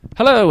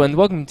Hello and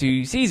welcome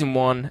to Season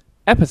 1,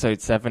 Episode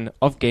 7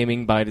 of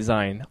Gaming by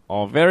Design,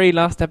 our very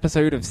last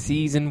episode of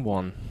Season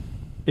 1.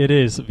 It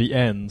is the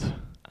end,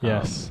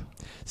 yes.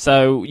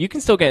 So you can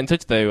still get in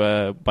touch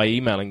though by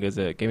emailing us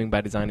at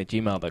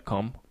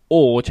gamingbydesign@gmail.com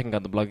or checking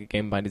out the blog at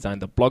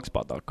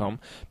gamingbydesign.blogspot.com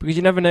because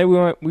you never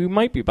know, we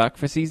might be back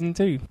for Season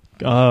 2.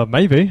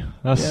 Maybe.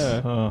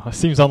 That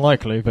seems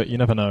unlikely, but you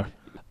never know.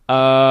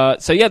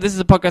 So this is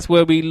a podcast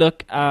where we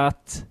look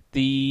at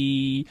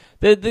the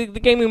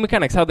gaming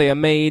mechanics, how they are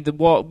made,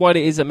 what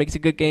it is that makes a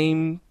good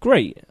game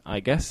great, I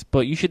guess.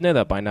 But you should know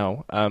that by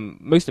now.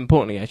 Most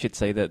importantly, I should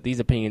say that these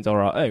opinions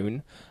are our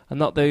own and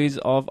not those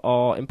of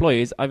our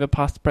employers, either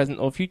past, present,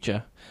 or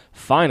future.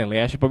 Finally,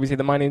 I should probably say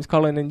that my name's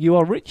Colin and you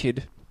are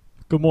Richard.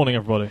 Good morning,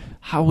 everybody.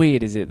 How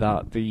weird is it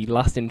that the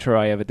last intro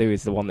I ever do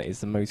is the one that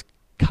is the most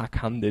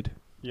cack-handed?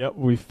 Yep,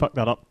 we fucked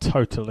that up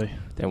totally.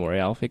 Don't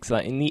worry, I'll fix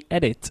that in the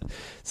edit.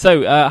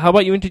 So, how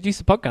about you introduce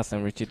the podcast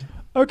then, Richard?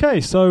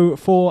 Okay, so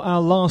for our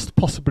last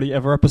possibly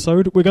ever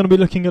episode, we're going to be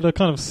looking at a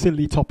kind of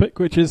silly topic,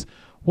 which is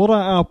what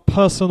are our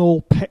personal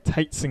pet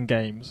hates in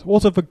games?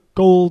 What are the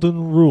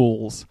golden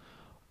rules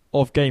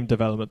of game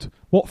development?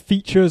 What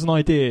features and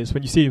ideas,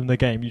 when you see them in the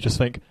game, you just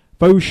think,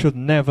 those should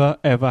never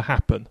ever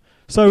happen?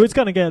 So it's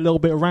going to get a little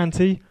bit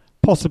ranty,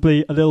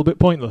 possibly a little bit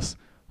pointless,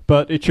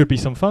 but it should be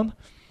some fun.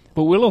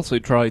 But we'll also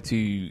try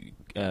to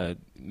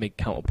make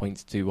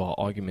counterpoints to our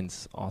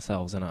arguments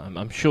ourselves, and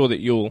I'm sure that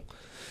you'll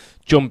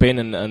jump in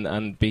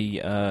and be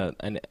a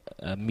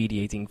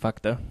mediating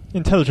factor.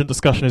 Intelligent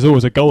discussion is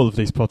always a goal of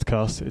these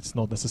podcasts. It's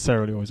not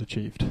necessarily always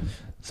achieved.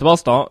 So I'll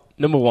start.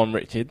 Number one,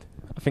 Richard.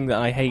 A thing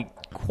that I hate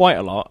quite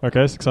a lot.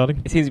 Okay, it's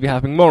exciting. It seems to be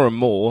happening more and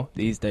more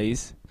these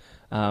days,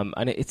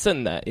 and it's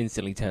something that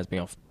instantly turns me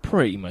off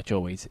pretty much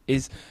always,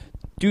 is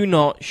do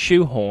not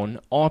shoehorn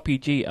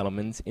RPG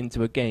elements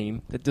into a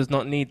game that does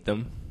not need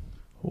them.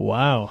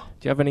 Wow.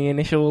 Do you have any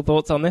initial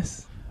thoughts on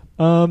this?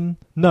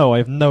 No, I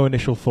have no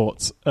initial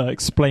thoughts.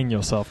 Explain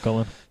yourself,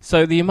 Colin.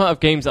 So the amount of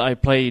games that I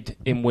played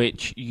in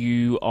which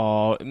you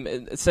are,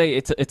 say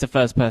it's a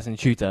first-person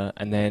shooter,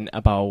 and then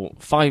about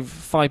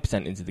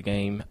 5% into the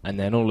game, and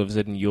then all of a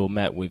sudden you're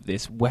met with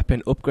this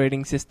weapon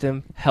upgrading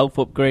system, health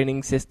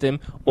upgrading system,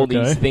 all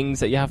these things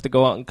that you have to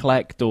go out and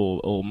collect,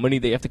 or money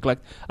that you have to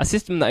collect. A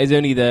system that is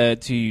only there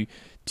to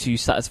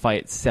satisfy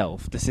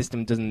itself. The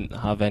system doesn't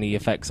have any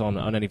effects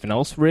on anything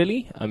else,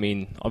 really. I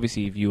mean,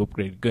 obviously, if you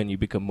upgrade a gun, you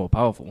become more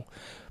powerful.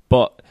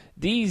 But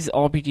these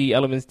RPG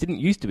elements didn't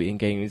used to be in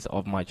games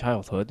of my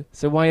childhood,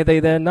 so why are they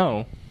there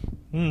now?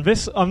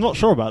 I'm not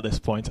sure about this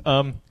point,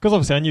 because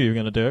obviously I knew you were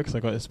going to do it, because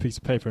I got this piece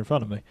of paper in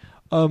front of me.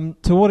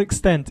 To what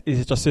extent is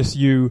it just this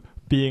you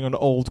being an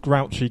old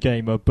grouchy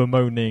gamer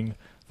bemoaning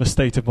the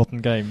state of modern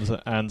games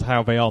and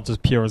how they aren't as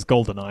pure as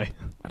GoldenEye?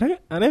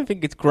 I don't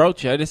think it's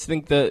grouchy. I just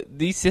think that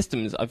these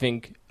systems, I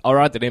think, are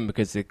added in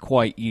because they're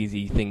quite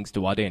easy things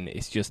to add in.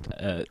 It's just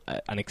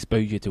an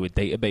exposure to a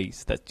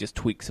database that just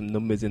tweaks some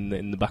numbers in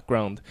the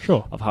background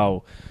of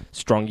how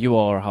strong you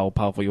are, or how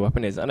powerful your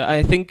weapon is. And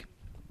I think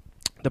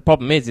the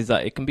problem is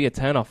that it can be a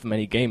turn-off for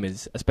many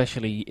gamers,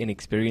 especially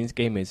inexperienced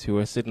gamers who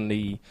are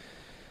suddenly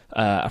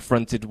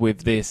affronted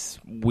with this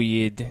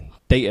weird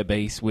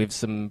database with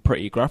some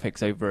pretty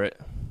graphics over it.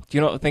 Do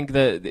you not think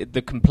that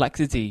the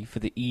complexity for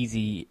the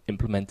easy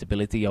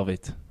implementability of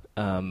it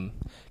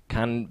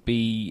can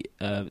be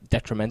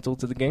detrimental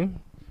to the game?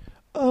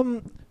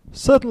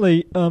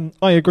 Certainly,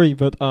 I agree,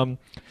 but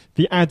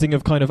the adding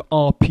of kind of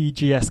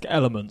RPG-esque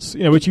elements,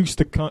 which used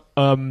to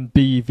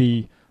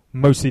be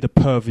mostly the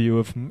purview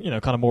of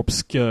kind of more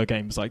obscure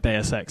games like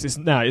Deus Ex, is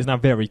now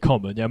very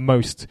common. Yeah,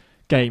 most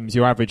games,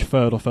 your average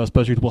third or first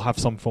person shooter will have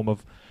some form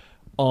of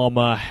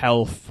armor,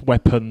 health,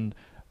 weapon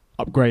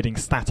upgrading,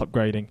 stat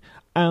upgrading,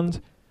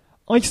 and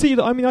I see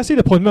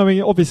the point. I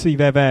mean, obviously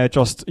they're there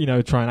just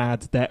try and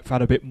add depth,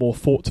 add a bit more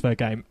thought to their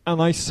game,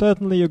 and I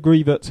certainly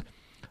agree that,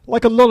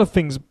 like a lot of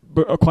things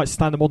are quite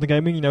standard modern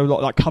gaming,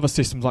 like cover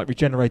systems like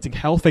regenerating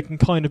health, they can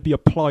kind of be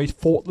applied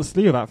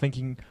thoughtlessly without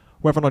thinking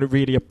whether or not it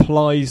really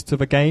applies to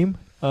the game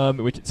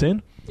which it's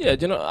in. Yeah,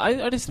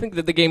 I just think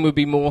that the game would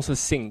be more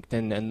succinct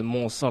and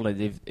more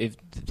solid if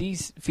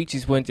these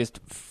features weren't just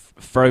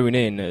thrown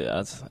in.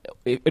 As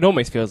it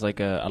almost feels like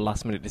a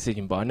last-minute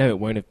decision, but I know it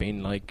won't have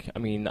been.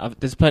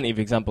 There's plenty of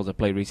examples I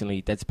played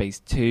recently. Dead Space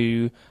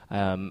 2,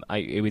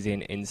 it was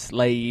in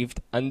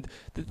Enslaved, and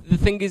the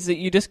thing is that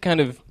you just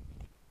kind of,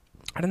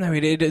 I don't know,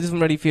 it doesn't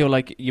really feel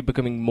like you're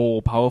becoming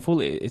more powerful.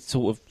 It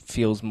sort of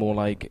feels more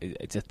like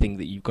it's a thing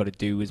that you've got to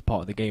do as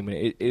part of the game.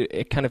 And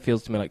it kind of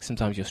feels to me like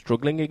sometimes you're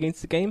struggling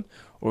against the game,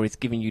 or it's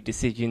giving you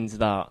decisions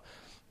that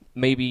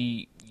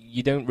maybe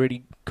you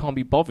can't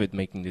be bothered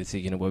making the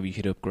decision of whether you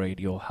should upgrade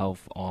your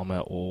health,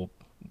 armor, or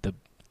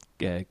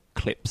the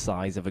clip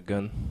size of a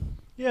gun.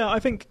 Yeah, I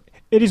think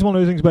it is one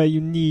of those things where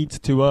you need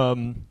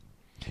to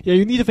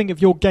think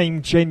if your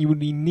game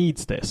genuinely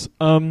needs this.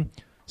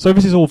 So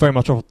this is all very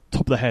much off the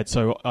top of the head,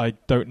 so I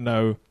don't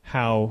know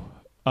how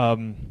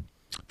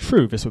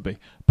true this would be.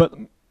 But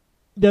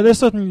yeah, there's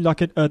certainly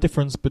like a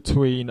difference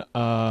between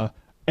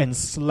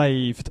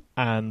Enslaved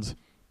and,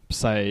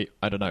 say,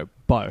 I don't know,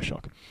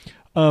 BioShock.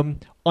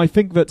 I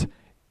think that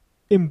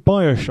in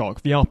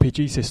Bioshock, the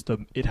RPG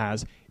system it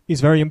has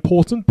is very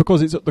important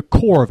because it's at the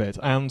core of it.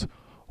 And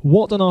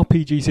what an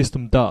RPG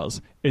system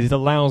does is it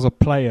allows a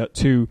player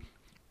to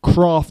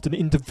craft and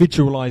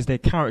individualize their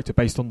character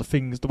based on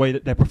the way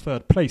that their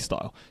preferred play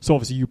style. So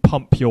obviously you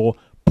pump your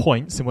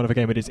points in whatever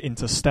game it is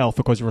into stealth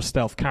because you're a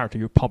stealth character.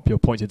 You pump your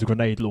points into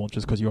grenade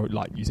launchers because you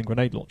like using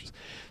grenade launchers.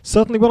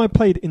 Certainly when I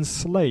played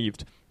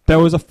Enslaved, there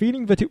was a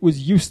feeling that it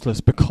was useless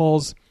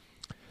because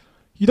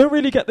you don't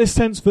really get this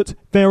sense that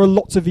there are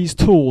lots of these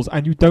tools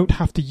and you don't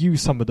have to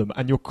use some of them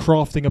and you're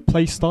crafting a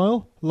play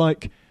style.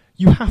 Like,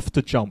 you have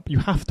to jump, you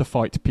have to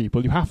fight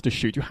people, you have to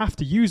shoot, you have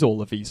to use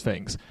all of these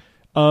things.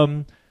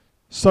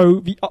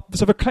 So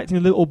for collecting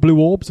the little blue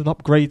orbs and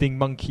upgrading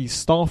Monkey's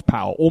staff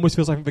power almost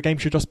feels like the game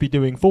should just be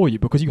doing for you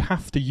because you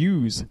have to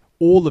use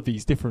all of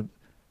these different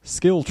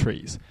skill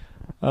trees.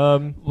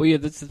 Well, yeah,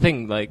 that's the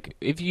thing. Like,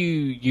 if you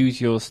use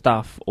your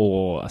staff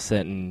or a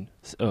certain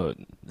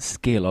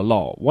skill a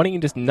lot, why don't you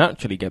just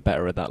naturally get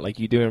better at that like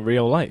you do in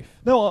real life?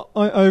 No,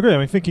 I agree. I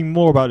mean, thinking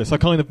more about this, I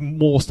kind of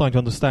more starting to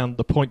understand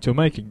the point you're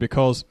making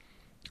because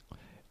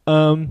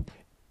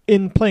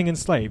in playing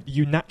Enslaved,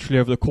 you naturally,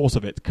 over the course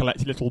of it,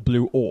 collect little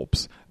blue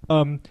orbs.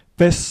 There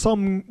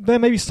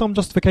may be some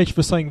justification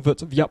for saying that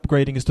the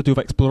upgrading is to do with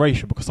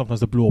exploration, because sometimes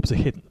the blue orbs are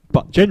hidden.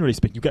 But generally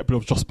speaking, you get blue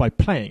orbs just by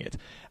playing it.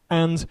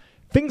 And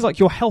things like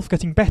your health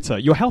getting better,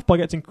 your health bar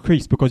gets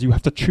increased because you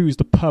have to choose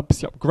to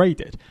purposely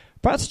upgrade it.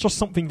 That's just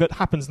something that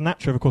happens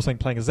naturally, of course, when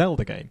playing a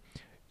Zelda game.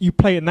 You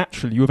play it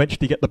naturally, you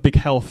eventually get the big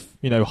health,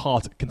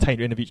 heart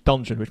container in of each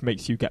dungeon, which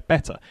makes you get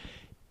better.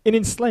 In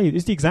Enslaved,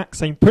 it's the exact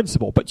same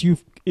principle, but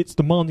it's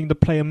demanding the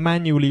player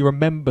manually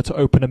remember to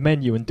open a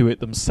menu and do it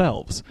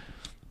themselves.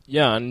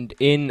 Yeah, and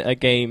in a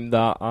game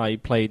that I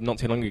played not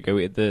too long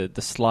ago, the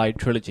Slide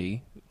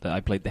trilogy, that I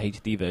played the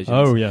HD version.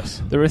 Oh,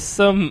 yes. There are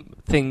some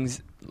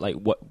things, like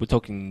what we're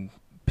talking,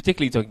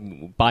 particularly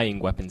talking buying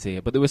weapons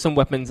here, but there were some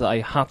weapons that I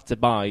had to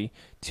buy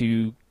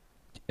to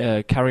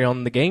carry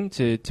on the game,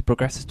 to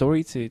progress the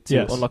story, to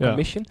unlock a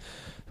mission.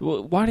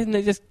 Why didn't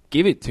they just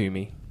give it to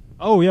me?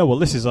 Oh, yeah, well,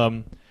 this is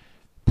a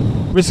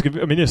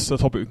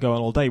topic we can go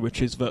on all day,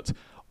 which is that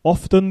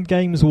often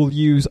games will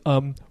use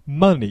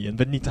money, and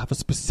they need to have a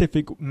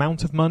specific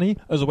amount of money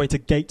as a way to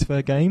gate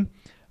their game,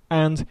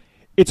 and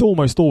it's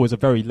almost always a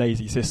very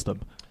lazy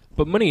system.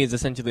 But money is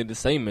essentially the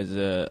same as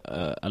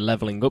a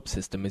leveling up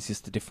system. It's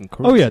just a different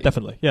currency. Oh yeah,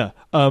 definitely, yeah.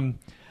 And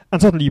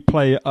suddenly you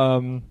play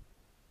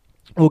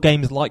all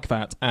games like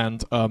that,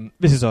 and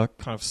this is a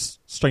kind of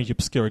strangely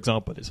obscure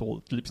example. It's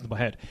all leaps into my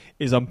head.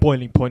 Is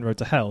Boiling Point: Road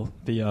to Hell,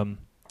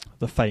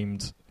 the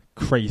famed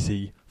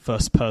crazy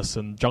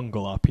first-person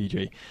jungle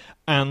RPG,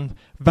 and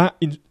that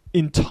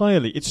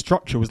entirely its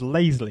structure was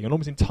lazily and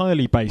almost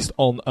entirely based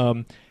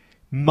on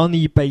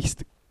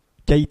money-based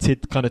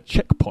gated kind of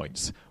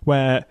checkpoints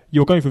where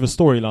you're going through the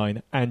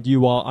storyline and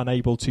you are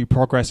unable to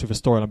progress through the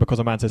storyline because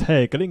a man says,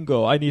 "Hey,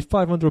 Gringo, I need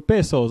 500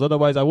 pesos,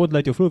 otherwise I wouldn't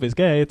let you through this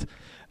gate,"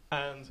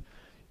 and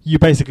you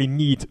basically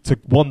need to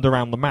wander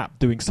around the map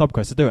doing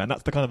subquests to do it, and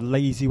that's the kind of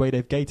lazy way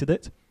they've gated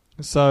it.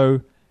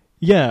 So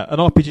yeah, an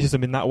RPG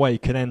system in that way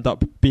can end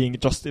up being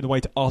just in a way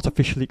to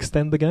artificially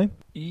extend the game.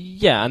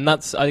 Yeah, and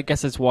I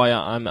guess that's why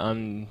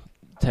I'm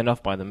turned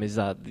off by them, is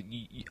that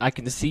I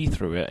can see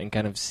through it and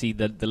kind of see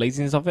the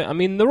laziness of it. I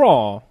mean, there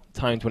are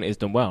times when it is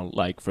done well,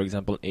 like, for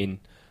example, in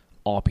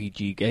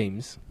RPG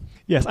games.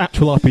 Yes,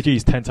 actual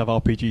RPGs tend to have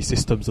RPG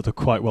systems that are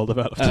quite well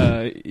developed.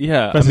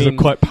 Yeah, this is a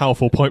quite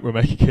powerful point we're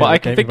making here. But I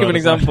can think of an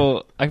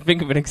example. I can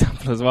think of an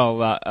example as well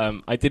that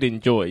I did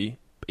enjoy,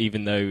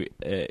 even though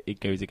it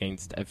goes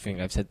against everything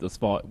I've said thus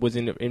far. It was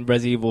in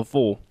Resident Evil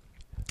 4,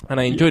 and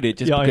I enjoyed it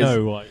just because. I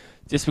know, right?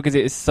 Just because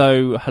it is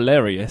so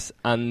hilarious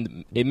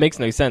and it makes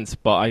no sense,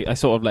 but I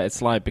sort of let it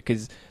slide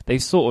because they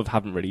sort of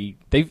haven't really.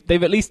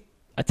 They've at least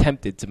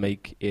attempted to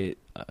make it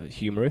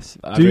humorous,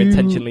 either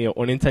intentionally or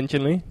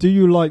unintentionally. Do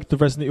you like the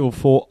Resident Evil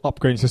 4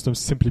 upgrading system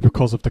simply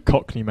because of the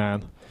Cockney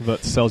man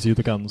that sells you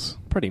the guns?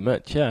 Pretty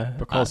much, yeah.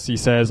 Because he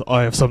says,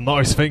 "I have some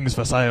nice things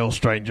for sale,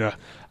 stranger."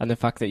 And the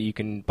fact that you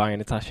can buy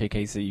an attaché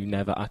case that you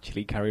never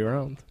actually carry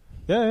around.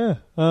 Yeah.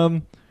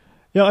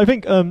 Yeah, I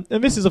think, and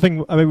this is a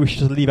thing maybe we should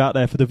just leave out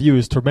there for the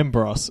viewers to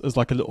remember us as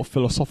like a little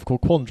philosophical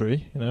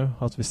quandary,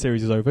 after this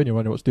series is over and you're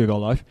wondering what to do with our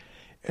life.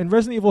 In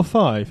Resident Evil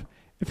 5,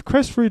 if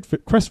Cress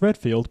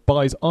Redfield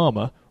buys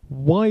armour,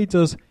 why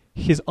does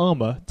his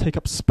armour take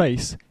up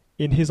space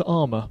in his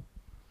armour?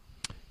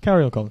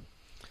 Carry on, Colin.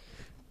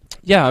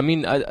 Yeah, I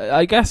mean,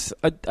 I guess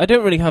I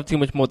don't really have too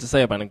much more to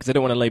say about it because I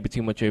don't want to labour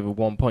too much over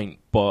one point,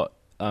 but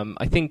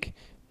I think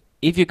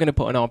if you're going to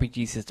put an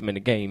RPG system in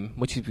a game,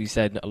 which as we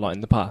said a lot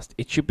in the past,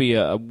 it should be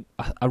a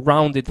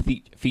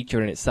rounded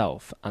feature in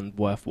itself and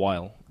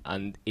worthwhile.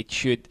 And it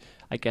should,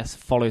 I guess,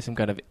 follow some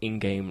kind of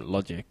in-game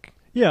logic.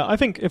 Yeah, I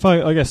think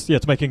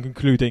to make a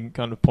concluding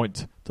kind of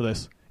point to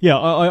this. Yeah,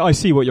 I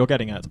see what you're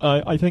getting at.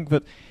 I think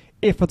that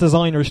if a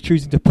designer is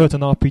choosing to put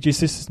an RPG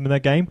system in their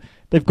game,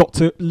 they've got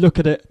to look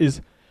at it as,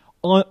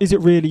 is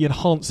it really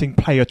enhancing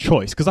player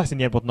choice? Because that's in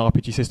the end what an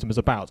RPG system is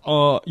about.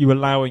 Are you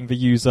allowing the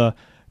user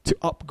to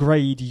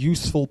upgrade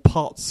useful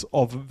parts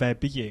of their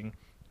being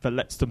that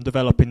lets them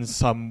develop in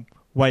some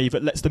way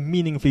that lets them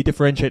meaningfully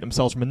differentiate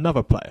themselves from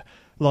another player.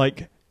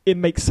 Like, it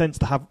makes sense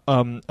to have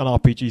an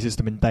RPG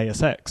system in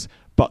Deus Ex,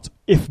 but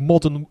if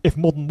Modern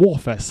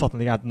Warfare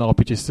suddenly had an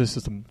RPG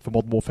system for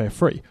Modern Warfare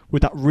 3,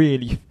 would that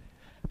really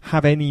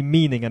have any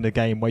meaning in a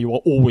game where you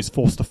are always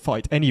forced to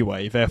fight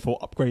anyway, therefore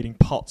upgrading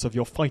parts of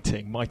your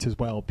fighting might as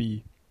well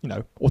be,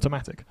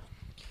 automatic?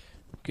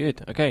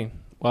 Good, okay.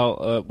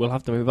 Well, we'll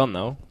have to move on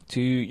now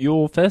to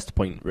your first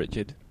point,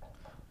 Richard.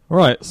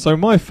 Right, so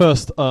my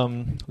first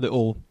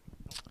little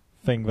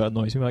thing that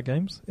annoys me about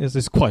games is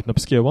this quite an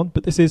obscure one,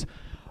 but this is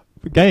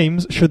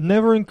games should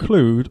never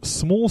include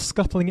small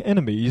scuttling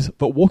enemies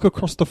that walk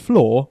across the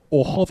floor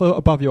or hover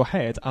above your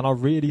head and are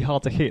really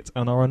hard to hit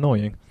and are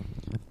annoying.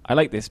 I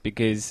like this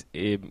because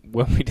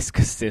when we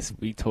discussed this,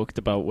 we talked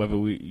about whether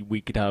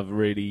we could have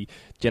really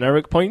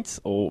generic points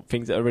or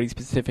things that are really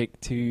specific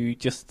to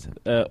just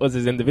us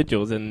as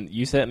individuals, and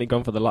you certainly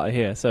gone for the latter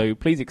here. So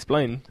please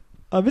explain.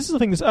 This is the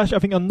thing that's actually, I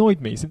think,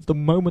 annoyed me since the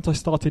moment I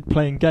started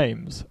playing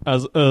games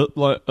as a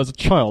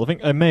child. I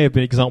think there may have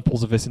been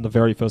examples of this in the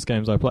very first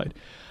games I played.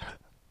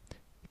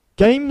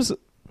 Games,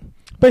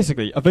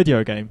 basically, a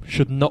video game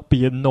should not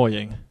be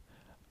annoying.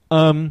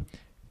 And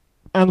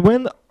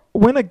when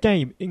a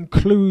game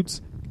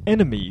includes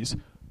enemies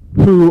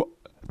who,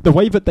 the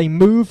way that they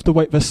move,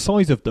 the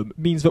size of them,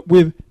 means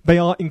that they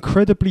are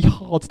incredibly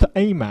hard to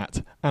aim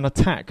at and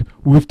attack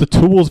with the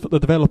tools that the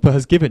developer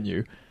has given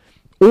you,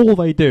 all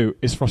they do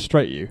is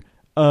frustrate you.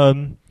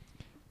 To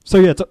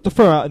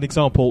throw out an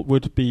example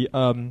would be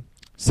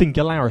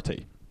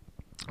Singularity.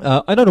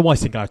 I don't know why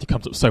Singularity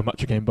comes up so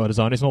much in Game by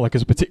Design. It's not like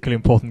it's a particularly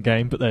important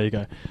game, but there you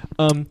go.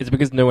 It's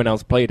because no one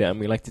else played it and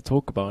we like to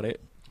talk about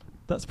it.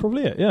 That's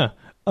probably it, yeah.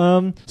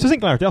 So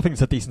Singularity, I think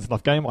it's a decent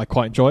enough game. I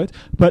quite enjoy it.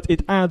 But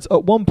it adds,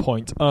 at one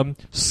point,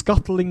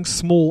 scuttling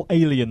small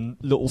alien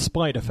little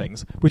spider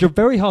things, which are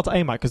very hard to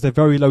aim at because they're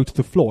very low to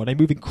the floor and they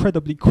move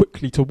incredibly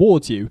quickly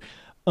towards you.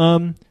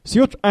 And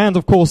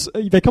of course,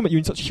 they come at you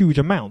in such huge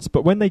amounts,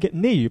 but when they get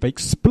near you, they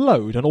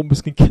explode and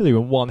almost can kill you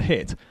in one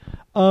hit.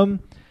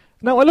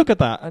 Now, I look at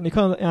that, and you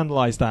kind of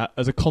analyse that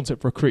as a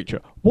concept for a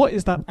creature. What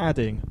is that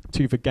adding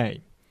to the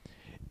game?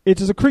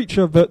 It is a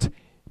creature that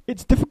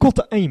it's difficult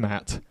to aim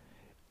at.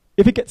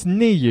 If it gets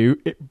near you,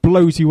 it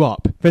blows you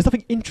up. There's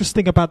nothing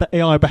interesting about the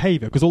AI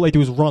behaviour, because all they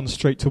do is run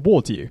straight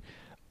towards you.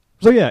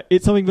 So yeah,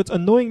 it's something that's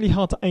annoyingly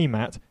hard to aim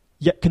at,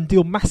 yet can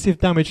deal massive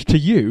damage to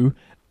you,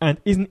 and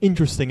isn't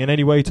interesting in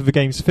any way to the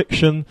game's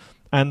fiction,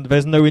 and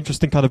there's no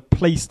interesting kind of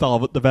play style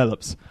that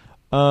develops.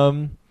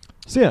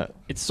 So yeah.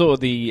 It's sort of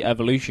the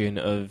evolution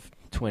of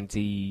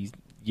 20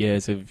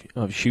 years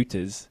of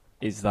shooters,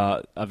 is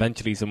that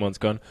eventually someone's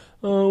gone,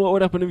 oh, what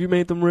would happen if you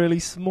made them really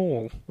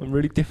small and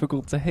really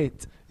difficult to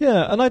hit?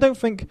 Yeah, and I don't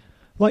think,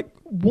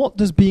 what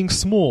does being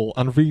small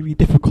and really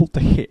difficult to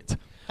hit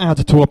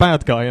add to a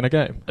bad guy in a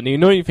game? And the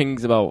annoying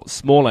things about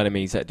small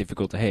enemies that are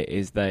difficult to hit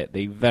is that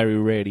they very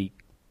rarely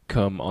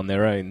come on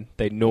their own.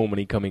 They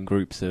normally come in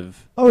groups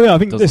of I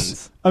think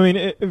dozens.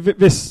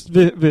 this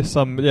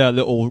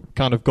little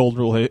kind of golden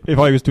rule here, if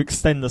I was to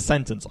extend the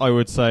sentence, I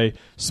would say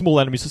small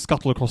enemies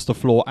scuttle across the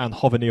floor and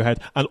hover near your head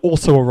and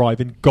also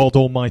arrive in God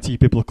almighty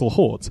biblical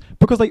hordes,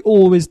 because they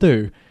always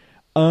do.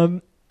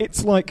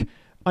 It's like,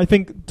 I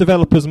think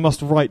developers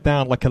must write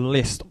down like a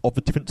list of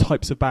the different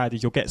types of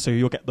baddies you'll get. So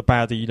you'll get the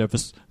baddie,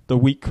 the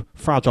weak,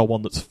 fragile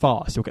one that's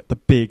fast. You'll get the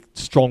big,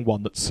 strong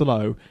one that's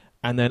slow.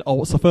 And then,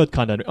 what's the third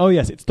kind of enemy? Oh,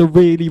 yes, it's the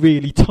really,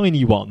 really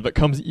tiny one that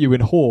comes at you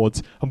in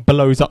hordes and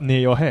blows up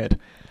near your head.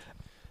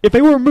 If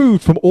they were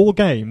removed from all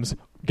games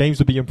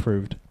would be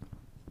improved.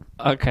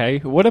 Okay,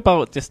 what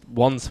about just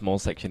one small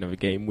section of a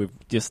game with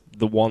just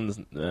the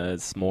one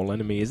small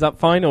enemy? Is that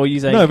fine, or are you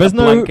saying no? If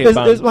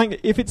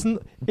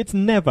it's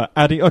never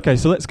adding. Okay,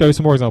 so let's go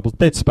some more examples.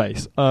 Dead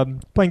Space.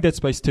 Playing Dead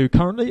Space 2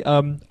 currently.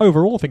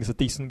 Overall, I think it's a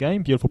decent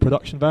game. Beautiful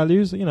production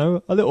values.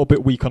 A little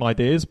bit weak on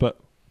ideas, but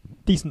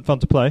decent fun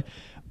to play.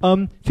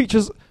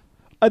 Features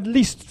at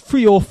least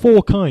 3 or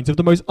 4 kinds of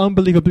the most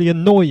unbelievably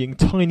annoying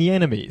tiny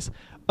enemies.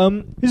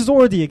 This is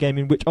already a game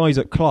in which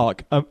Isaac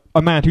Clarke,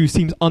 a man who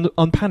seems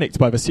unpanicked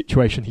by the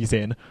situation he's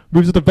in,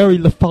 moves at a very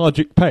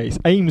lethargic pace,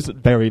 aims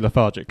very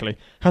lethargically,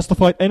 has to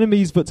fight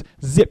enemies that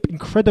zip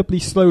incredibly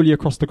slowly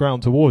across the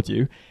ground towards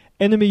you,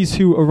 enemies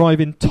who arrive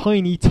in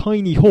tiny,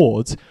 tiny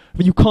hordes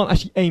that you can't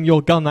actually aim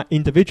your gun at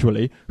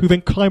individually, who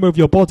then climb over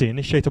your body and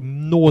initiate a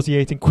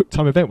nauseating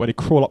quick-time event where they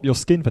crawl up your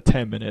skin for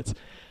 10 minutes.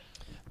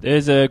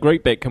 There's a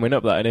great bit coming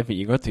up that I don't think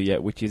you got to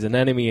yet, which is an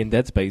enemy in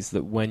Dead Space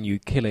that when you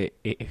kill it,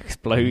 it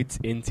explodes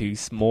into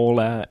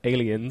smaller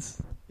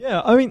aliens.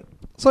 Yeah,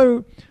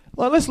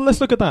 let's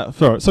look at that.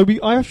 So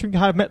I actually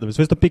have met them. So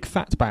there's the big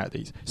fat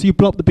baddies. So you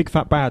blow up the big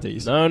fat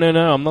baddies. No,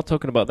 I'm not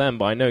talking about them,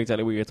 but I know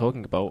exactly what you're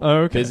talking about.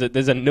 Oh, okay.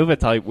 There's another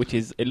type, which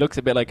is, it looks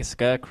a bit like a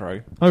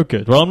scarecrow. Oh,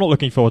 good. Well, I'm not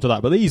looking forward to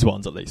that, but these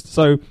ones at least.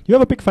 So you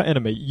have a big fat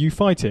enemy, you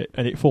fight it,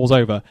 and it falls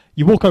over.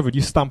 You walk over and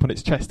you stamp on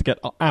its chest to get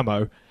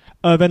ammo.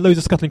 Then loads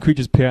of scuttling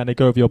creatures appear and they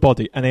go over your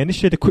body, and they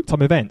initiate a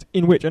quick-time event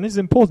in which, and this is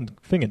an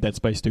important thing in Dead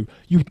Space 2,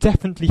 you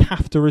definitely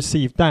have to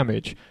receive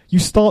damage. You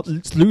start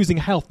losing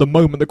health the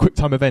moment the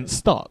quick-time event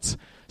starts.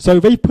 So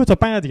they put a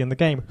baddie in the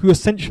game who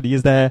essentially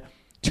is there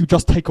to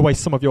just take away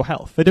some of your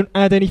health. They don't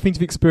add anything to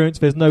the experience.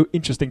 There's no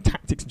interesting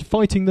tactics in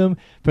fighting them.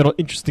 They're not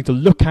interesting to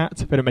look at.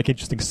 They don't make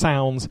interesting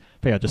sounds.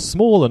 They are just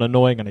small and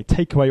annoying, and they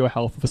take away your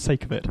health for the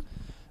sake of it.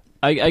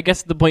 I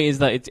guess the point is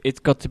that it's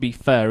got to be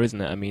fair,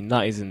 isn't it? I mean,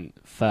 that isn't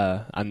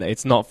fair, and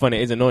it's not fun,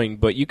 it is annoying,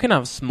 but you can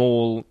have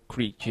small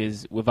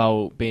creatures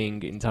without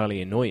being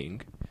entirely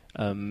annoying.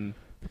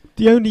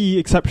 The only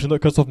exception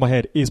that goes off my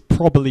head is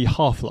probably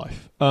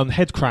Half-Life.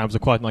 Head crabs are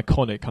quite an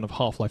iconic kind of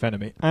Half-Life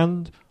enemy.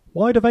 And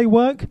why do they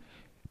work?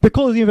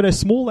 Because even though they're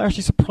small, they're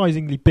actually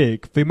surprisingly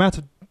big. The amount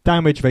of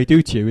damage they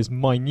do to you is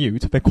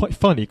minute. They're quite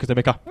funny because they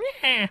make a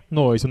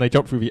noise when they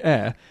jump through the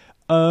air.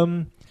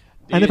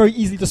 And they're very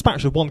easily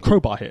dispatched with one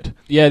crowbar hit.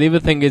 Yeah, the other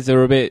thing is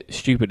they're a bit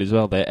stupid as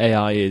well. Their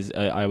AI is,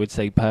 I would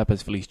say,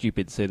 purposefully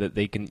stupid so that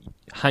they can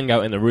hang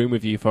out in the room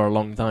with you for a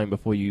long time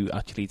before you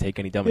actually take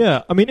any damage.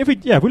 Yeah, I mean, if we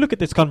look at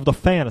this kind of the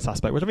fairness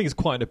aspect, which I think is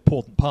quite an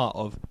important part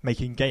of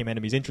making game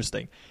enemies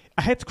interesting,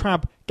 a head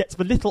crab gets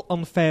the little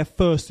unfair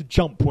first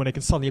jump when it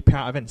can suddenly appear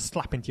out of it and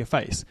slap into your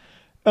face.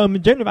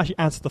 Generally actually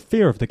adds to the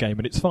fear of the game,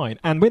 and it's fine.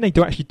 And when they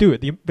do actually do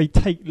it, they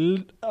take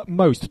at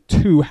most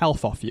 2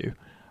 health off you.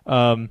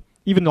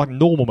 Even like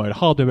normal mode,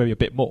 hard mode maybe a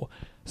bit more.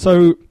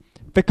 So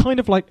they're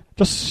kind of like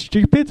just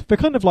stupid. They're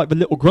kind of like the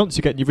little grunts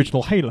you get in the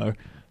original Halo.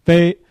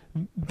 They're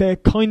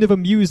kind of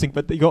amusing,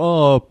 but you go,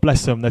 oh,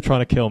 bless them, they're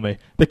trying to kill me.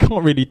 They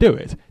can't really do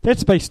it. Dead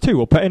Space 2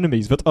 will put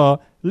enemies that are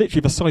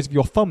literally the size of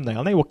your thumbnail,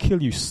 and they will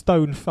kill you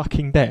stone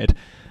fucking dead.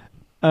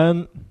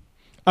 I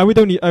don't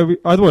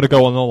want to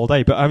go on all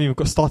day, but I haven't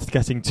even started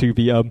getting to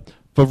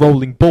the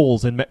rolling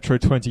balls in Metro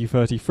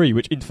 2033,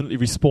 which infinitely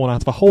respawn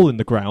out of a hole in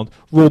the ground,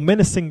 roll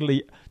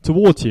menacingly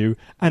towards you,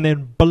 and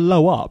then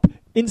blow up,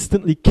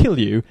 instantly kill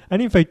you,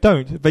 and if they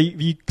don't,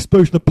 the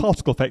explosion of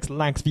particle effects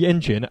lags the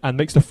engine and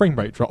makes the frame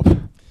rate drop.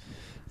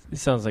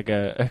 This sounds like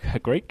a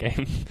great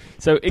game.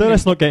 So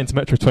let's not get into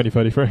Metro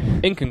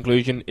 2033. In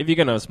conclusion, if you're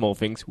going to have small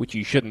things, which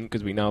you shouldn't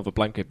because we now have a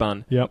blanket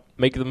ban, yep,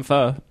 make them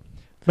fair.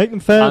 Make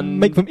them fair,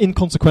 make them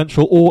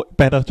inconsequential, or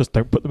better, just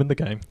don't put them in the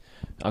game.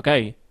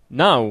 Okay.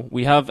 Now,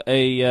 we have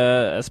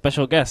a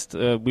special guest.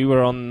 We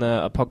were on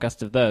a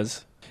podcast of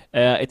theirs.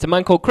 It's a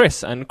man called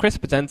Chris, and Chris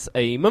presents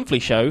a monthly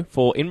show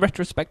for In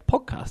Retrospect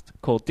podcast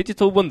called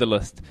Digital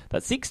Wonderlust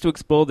that seeks to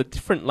explore the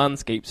different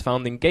landscapes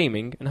found in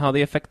gaming and how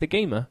they affect the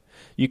gamer.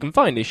 You can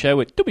find his show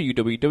at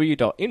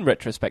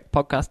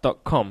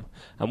www.inretrospectpodcast.com,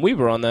 and we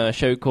were on a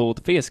show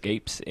called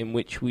Fearscapes, in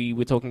which we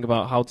were talking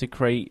about how to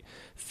create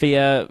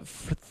fear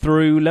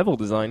through level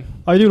design.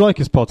 I do like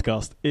his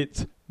podcast.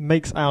 It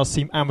makes ours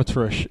seem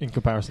amateurish in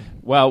comparison.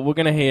 Well, we're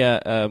going to hear...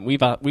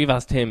 we've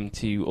asked him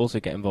to also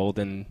get involved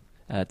and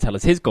tell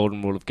us his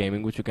golden rule of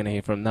gaming, which we're going to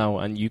hear from now.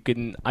 And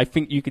I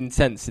think you can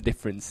sense the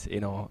difference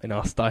in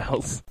our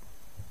styles.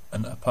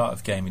 And a part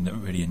of gaming that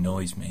really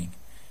annoys me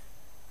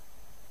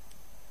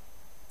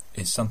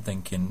is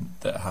something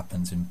that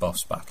happens in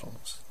boss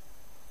battles.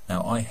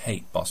 Now, I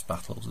hate boss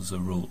battles as a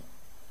rule.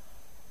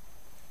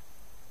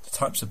 The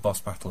types of boss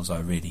battles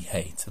I really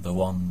hate are the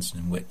ones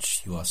in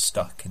which you are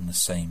stuck in the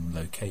same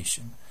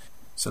location.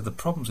 So the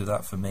problems with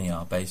that for me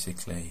are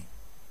basically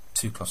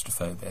too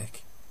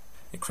claustrophobic.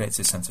 It creates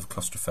a sense of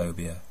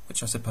claustrophobia,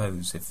 which I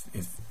suppose, if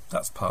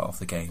that's part of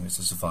the game, is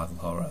a survival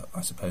horror,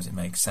 I suppose it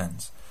makes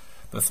sense.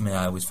 But for me,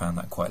 I always found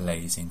that quite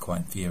lazy and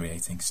quite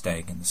infuriating,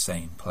 staying in the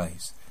same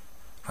place,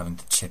 having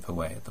to chip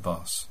away at the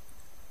boss.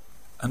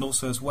 And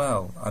also as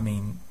well, I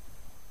mean,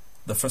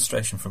 the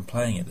frustration from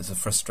playing it, there's a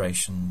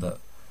frustration that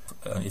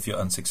if you're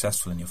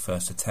unsuccessful in your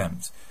first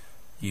attempt,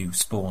 you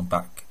spawn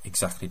back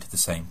exactly to the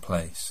same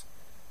place,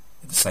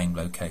 at the same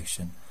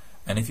location.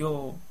 And if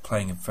you're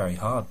playing a very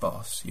hard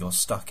boss, you're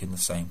stuck in the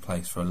same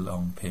place for a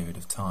long period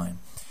of time,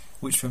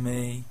 which for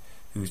me,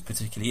 who is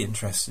particularly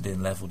interested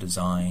in level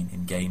design,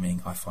 in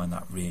gaming, I find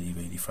that really,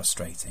 really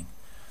frustrating.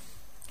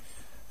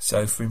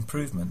 So for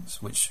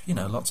improvements, which,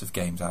 lots of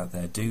games out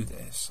there do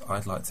this, I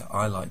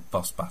like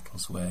boss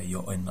battles where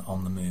you're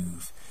on the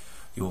move,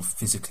 you're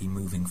physically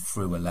moving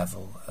through a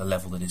level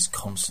that is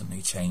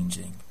constantly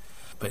changing.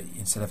 But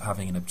instead of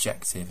having an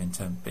objective,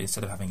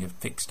 instead of having a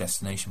fixed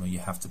destination where you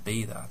have to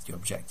be that, your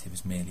objective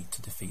is merely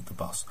to defeat the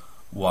boss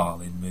while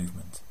in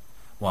movement,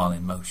 while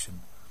in motion.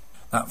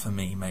 That for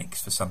me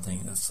makes for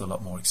something that's a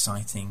lot more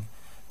exciting,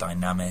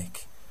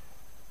 dynamic.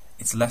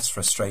 It's less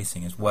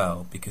frustrating as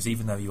well, because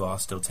even though you are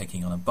still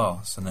taking on a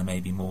boss, and there may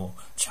be more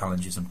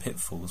challenges and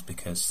pitfalls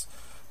because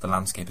the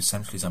landscape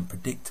essentially is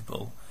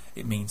unpredictable,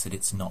 it means that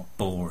it's not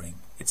boring,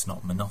 it's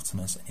not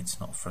monotonous, and it's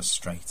not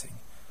frustrating.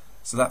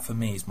 So that for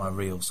me is my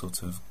real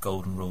sort of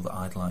golden rule that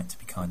I'd like to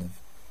be kind of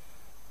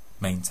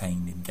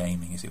maintained in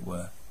gaming, as it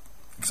were.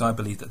 Because I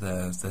believe that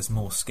there's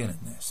more skill in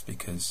this,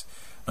 because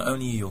not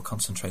only you're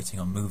concentrating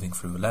on moving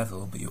through a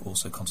level, but you're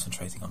also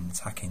concentrating on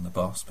attacking the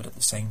boss, but at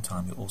the same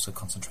time you're also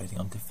concentrating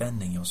on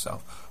defending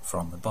yourself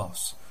from the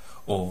boss.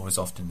 Or, as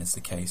often is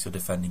the case, you're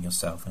defending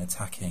yourself and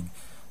attacking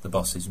the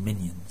boss's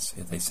minions,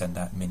 if they send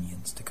out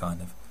minions to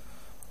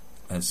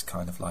as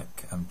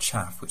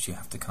chaff, which you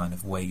have to kind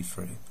of wade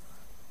through.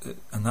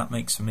 And that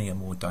makes for me a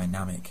more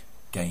dynamic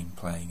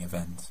game-playing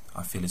event.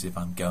 I feel as if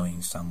I'm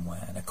going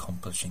somewhere and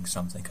accomplishing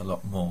something a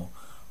lot more,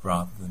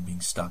 rather than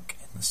being stuck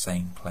in the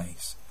same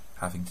place,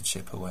 having to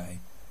chip away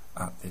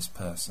at this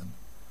person.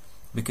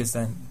 Because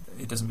then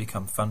it doesn't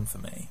become fun for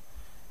me.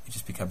 It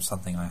just becomes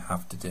something I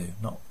have to do,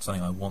 not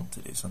something I want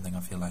to do, something I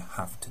feel I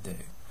have to do,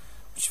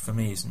 which for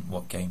me isn't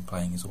what game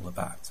playing is all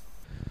about.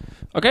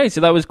 Okay, so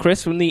that was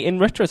Chris from the In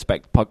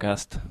Retrospect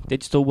podcast,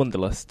 Digital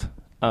Wonderlust.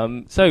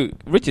 So,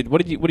 Richard,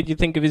 what did you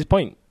think of his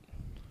point?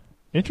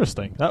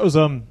 Interesting. That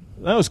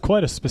was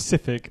quite a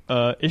specific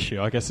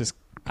issue. I guess it's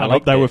kind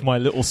of up there with my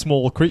little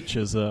small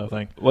creatures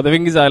thing. Well, the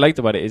thing is I liked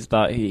about it is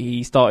that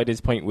he started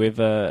his point with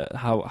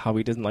how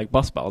he doesn't like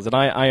boss battles, and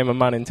I am a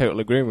man in total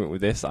agreement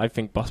with this. I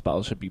think boss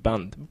battles should be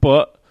banned,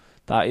 but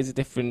that is a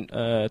different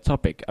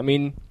topic. I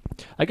mean,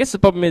 I guess the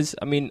problem is,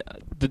 I mean,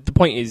 the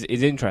point is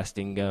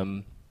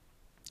interesting.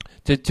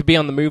 To be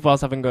on the move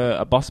whilst having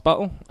a boss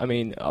battle, I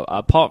mean,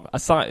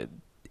 aside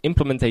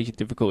implementation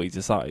difficulties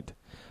aside,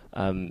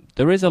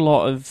 there is a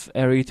lot of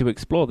area to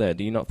explore there.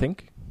 Do you not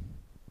think?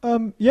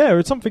 Yeah,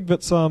 it's something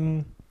that's I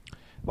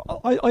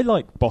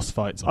like boss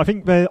fights. I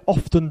think they're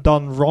often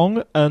done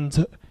wrong,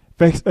 and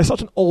they're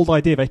such an old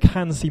idea. They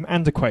can seem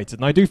antiquated,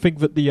 and I do think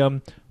that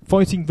the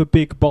fighting the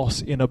big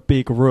boss in a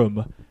big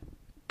room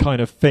kind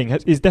of thing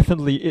is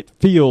definitely, it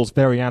feels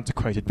very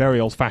antiquated, very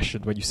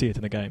old-fashioned when you see it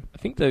in a game. I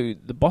think the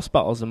boss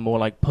battles are more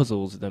like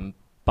puzzles than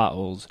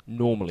battles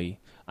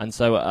normally, and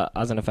so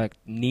as an effect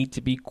need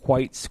to be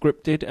quite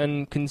scripted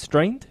and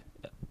constrained.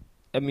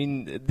 I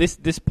mean,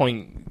 this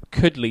point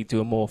could lead to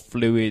a more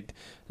fluid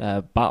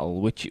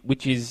battle, which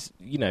is,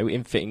 you know,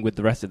 in fitting with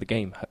the rest of the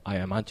game, I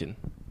imagine.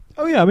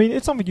 Oh yeah, I mean,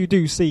 it's something you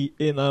do see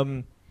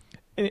in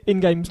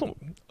games,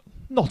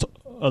 not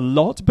a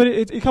lot, but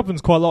it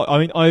happens quite a lot. I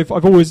mean, I've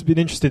always been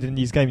interested in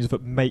these games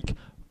that make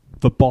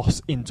the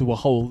boss into a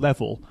whole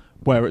level,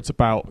 where it's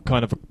about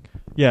kind of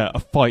a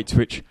fight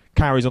which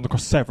carries on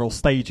across several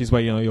stages,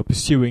 where, you know, you're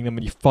pursuing them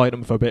and you fight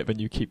them for a bit, then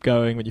you keep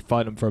going, when you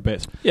fight them for a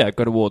bit. Yeah,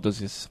 God of War does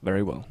this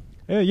very well.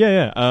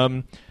 Yeah.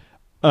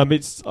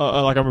 It's like,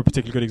 I remember a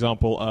particularly good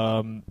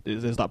example.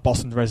 There's that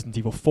boss in Resident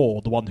Evil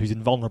 4, the one who's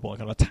invulnerable and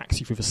kind of attacks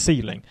you through the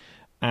ceiling,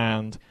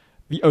 and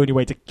the only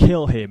way to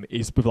kill him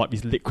is with like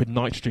these liquid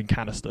nitrogen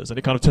canisters, and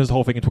it kind of turns the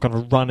whole thing into a kind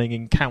of running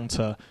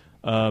encounter.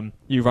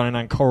 You running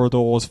down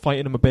corridors,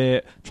 fighting them a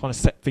bit, trying to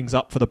set things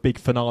up for the big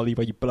finale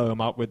where you blow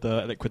them up with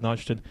the liquid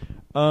nitrogen.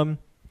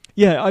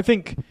 I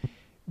think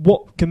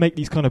what can make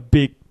these kind of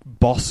big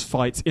boss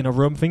fights in a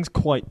room things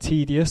quite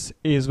tedious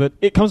is that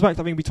it comes back to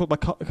something we talked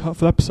about a couple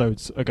of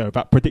episodes ago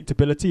about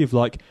predictability of,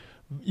 like,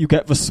 you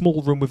get the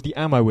small room with the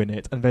ammo in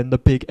it and then the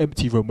big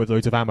empty room with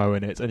loads of ammo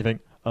in it, and you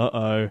think,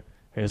 uh-oh,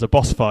 here's a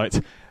boss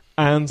fight.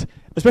 And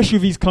especially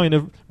with these kind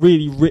of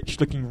really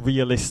rich-looking,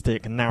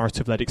 realistic,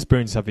 narrative-led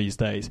experiences of these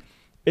days,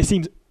 it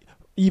seems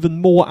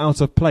even more out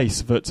of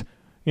place that,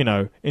 you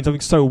know, in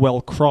something so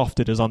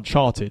well-crafted as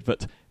Uncharted,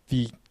 that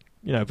the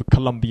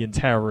Colombian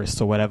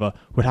terrorists or whatever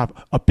would have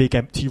a big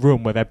empty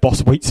room where their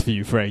boss waits for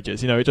you for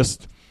ages. You know, it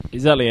just...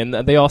 Exactly, and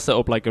they are set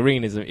up like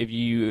arenas. If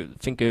you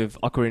think of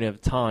Ocarina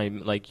of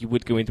Time, like, you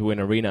would go into an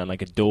arena and,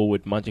 like, a door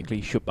would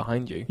magically shut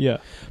behind you. Yeah.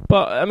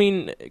 But, I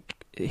mean,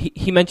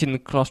 he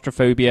mentioned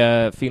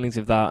claustrophobia, feelings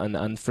of that,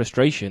 and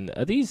frustration.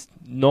 Are these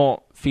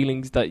not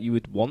feelings that you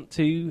would want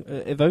to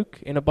evoke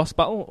in a boss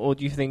battle? Or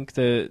do you think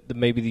that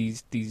maybe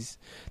these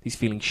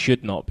feelings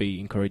should not be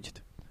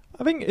encouraged?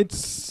 I think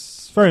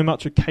it's very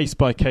much a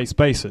case-by-case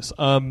basis.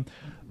 I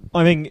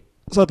think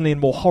certainly in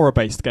more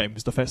horror-based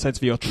games, the sense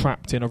that you're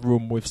trapped in a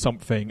room with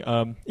something,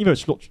 even though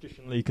it's not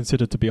traditionally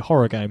considered to be a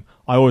horror game,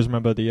 I always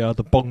remember the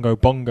Bongo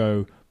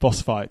Bongo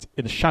boss fight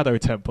in the Shadow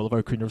Temple of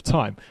Ocarina of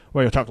Time,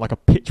 where you're trapped in like a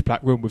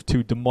pitch-black room with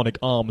two demonic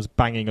arms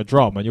banging a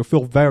drum, and you'll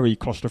feel very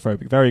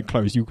claustrophobic, very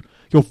enclosed.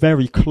 You're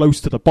very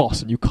close to the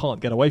boss, and you can't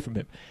get away from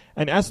him.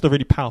 And it adds to the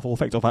really powerful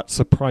effect of that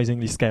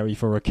surprisingly scary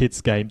for a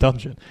kid's game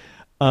dungeon.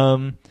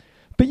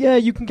 But yeah,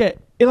 you can get,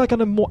 in like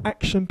kind of more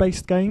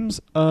action-based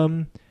games,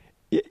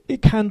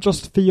 it can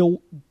just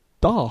feel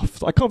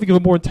daft. I can't think of a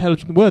more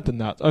intelligent word than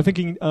that. I'm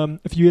thinking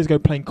a few years ago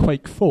playing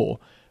Quake 4,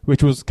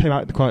 which came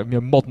out in quite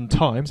modern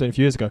times, a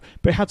few years ago,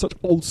 but it had such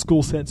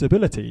old-school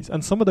sensibilities,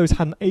 and some of those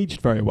hadn't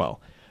aged very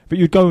well. But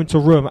you'd go into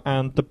a room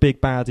and the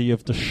big baddie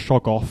of the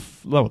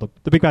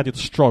the big baddie of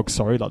the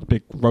Strog, like the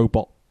big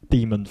robot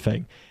demon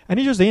thing, and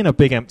he's just in a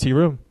big empty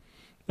room.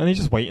 And he's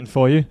just waiting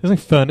for you. There's no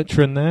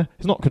furniture in there.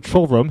 It's not a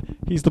control room.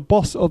 He's the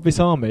boss of this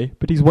army,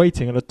 but he's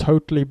waiting in a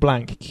totally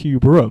blank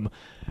cube room.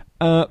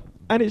 And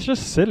it's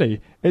just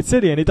silly. It's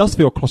silly, and it does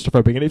feel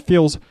claustrophobic, and it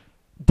feels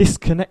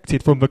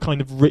disconnected from the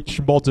kind of rich,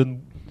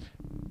 modern,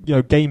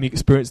 gaming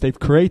experience they've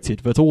created.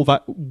 That all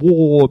that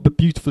the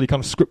beautifully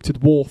kind of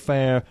scripted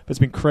warfare that's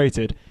been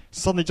created,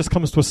 suddenly just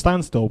comes to a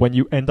standstill when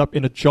you end up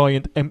in a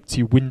giant,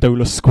 empty,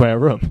 windowless square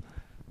room.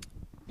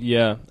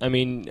 Yeah, I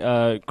mean,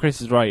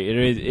 Chris is right.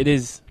 It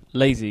is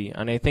lazy,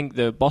 and I think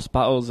the boss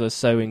battles are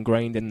so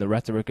ingrained in the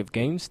rhetoric of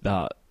games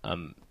that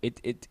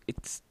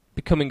it's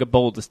becoming a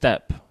bolder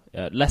step,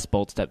 less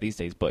bold step these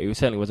days, but it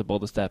certainly was a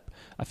bolder step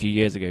a few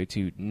years ago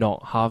to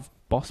not have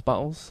boss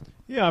battles.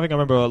 Yeah, I think I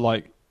remember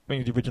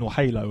think the original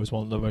Halo was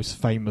one of the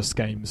most famous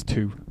games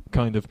to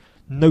kind of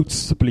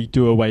noticeably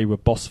do away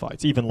with boss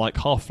fights. Even like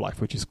Half-Life,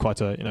 which is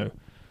quite a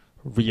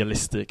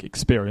realistic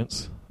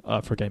experience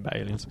for a game about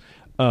aliens,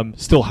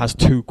 still has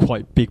 2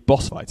 quite big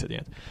boss fights at the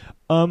end.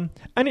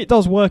 And it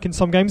does work in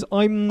some games.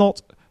 I'm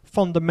not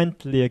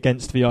fundamentally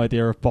against the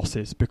idea of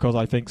bosses because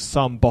I think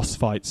some boss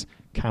fights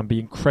can be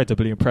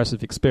incredibly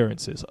impressive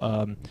experiences.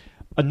 And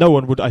no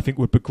one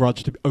would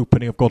begrudge the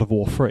opening of God of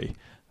War 3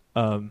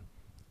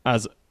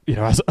 as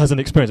an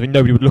experience. I mean,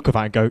 nobody would look at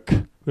that and go, "It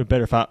would be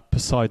better if that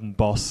Poseidon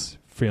boss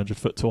 300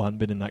 foot tall hadn't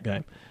been in that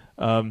game."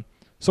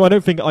 So I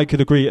don't think I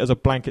could agree as a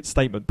blanket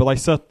statement, but I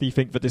certainly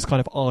think that this kind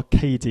of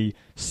arcadey,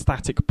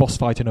 static boss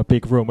fight in a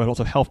big room with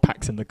lots of health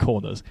packs in the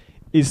corners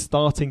is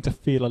starting to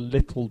feel a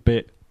little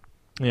bit,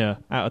 out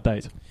of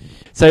date.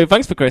 So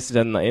thanks for Chris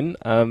sending that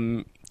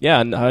in.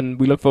 And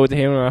we look forward to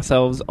hearing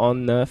ourselves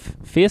on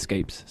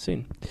Fearscapes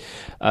soon.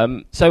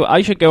 So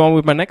I should go on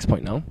with my next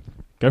point now.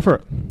 Go for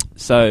it.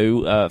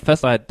 So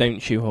first I had don't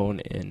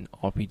shoehorn in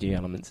RPG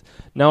elements.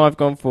 Now I've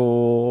gone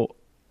for,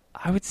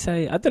 I would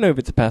say, I don't know if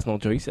it's a personal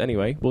choice.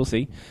 Anyway, we'll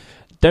see.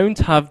 Don't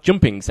have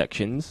jumping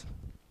sections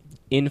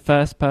in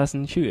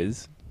first-person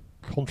shooters.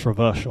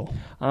 Controversial.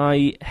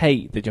 I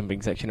hate the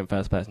jumping section in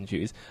first-person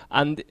shooters.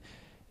 And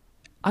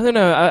I don't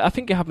know, I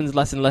think it happens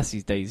less and less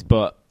these days,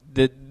 but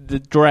the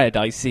dread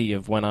I see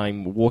of when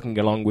I'm walking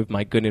along with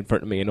my gun in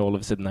front of me and all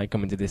of a sudden I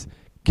come into this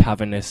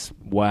cavernous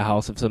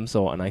warehouse of some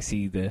sort and I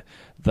see that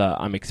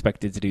I'm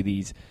expected to do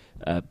these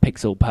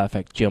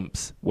pixel-perfect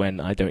jumps when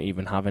I don't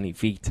even have any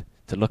feet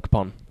to look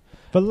upon.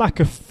 The lack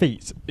of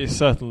feet is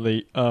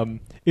certainly...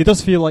 it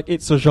does feel like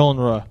it's a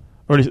genre,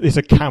 or it's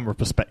a camera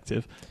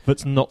perspective,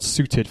 that's not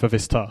suited for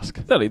this task.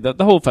 Certainly,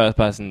 the whole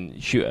first-person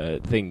shooter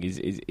thing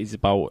is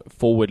about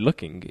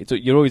forward-looking.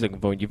 You're always looking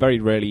forward. You very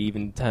rarely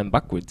even turn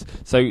backwards.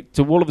 So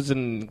to all of a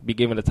sudden be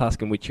given a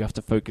task in which you have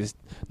to focus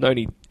not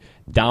only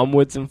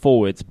downwards and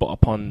forwards, but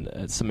upon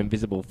some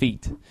invisible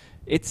feet,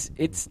 it's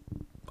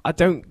I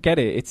don't get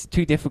it. It's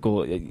too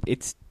difficult.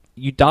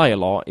 You die a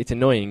lot, it's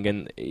annoying,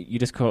 and you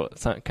just kind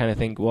of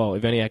think, well,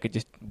 if only I could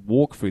just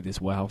walk through this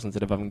warehouse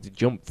instead of having to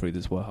jump through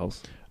this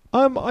warehouse.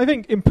 I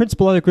think, in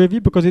principle, I agree with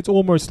you, because it's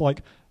almost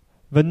like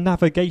the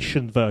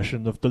navigation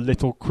version of the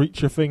little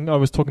creature thing I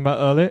was talking about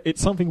earlier.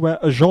 It's something where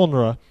a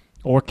genre,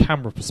 or a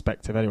camera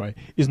perspective anyway,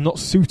 is not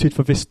suited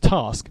for this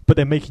task, but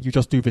they're making you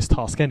just do this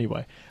task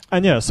anyway.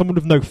 And someone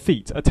with no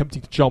feet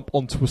attempting to jump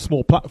onto a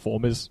small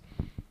platform is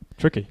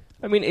tricky.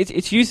 I mean,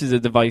 it's used as a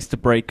device to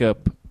break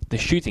up the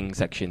shooting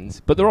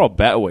sections, but there are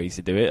better ways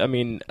to do it. I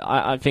mean,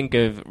 I think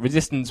of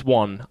Resistance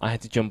 1, I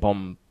had to jump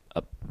on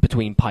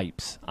between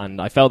pipes,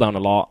 and I fell down a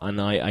lot, and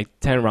I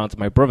turned around to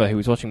my brother, who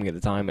was watching me at the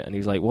time, and he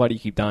was like, "Why do you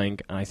keep dying?"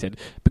 And I said,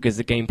 "Because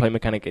the gameplay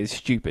mechanic is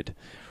stupid."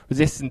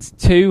 Resistance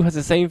 2 has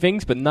the same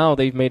things, but now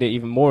they've made it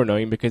even more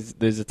annoying because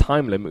there's a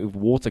time limit with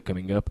water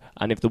coming up,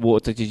 and if the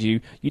water touches you,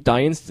 you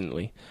die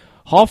instantly.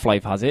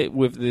 Half-Life has it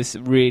with this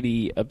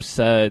really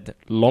absurd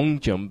long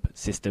jump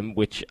system,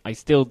 which I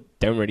still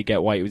don't really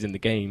get why it was in the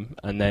game.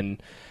 And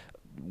then,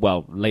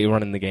 well, later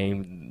on in the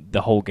game,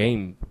 the whole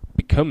game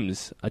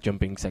becomes a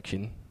jumping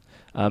section.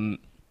 I mean,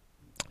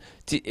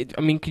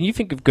 can you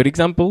think of good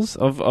examples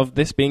of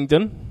this being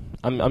done?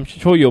 I'm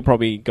sure you'll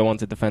probably go on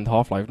to defend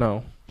Half-Life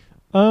now.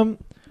 I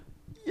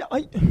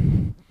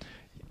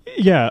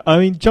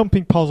mean,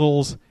 jumping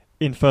puzzles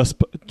in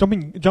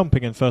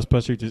jumping in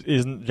first-person shooters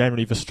isn't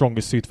generally the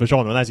strongest suit of a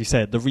genre, and as you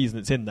said, the reason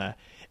it's in there,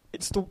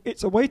 it's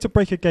a way to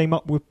break a game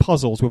up with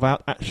puzzles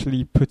without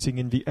actually putting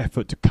in the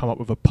effort to come up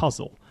with a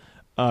puzzle,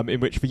 in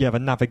which the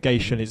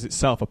navigation is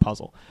itself a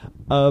puzzle.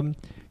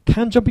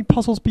 Can jumping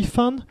puzzles be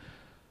fun?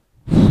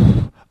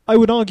 I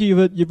would argue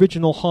that the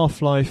original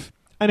Half-Life,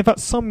 and in fact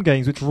some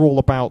games which are all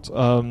about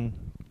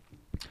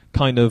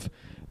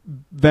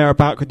they're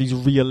about these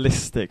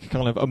realistic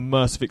kind of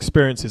immersive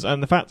experiences,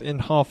 and the fact in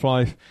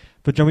Half-Life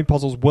the jumping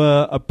puzzles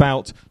were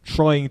about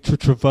trying to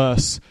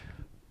traverse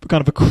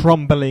kind of the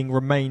crumbling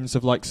remains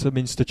of like some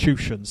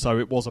institutions. So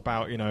it was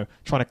about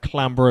trying to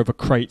clamber over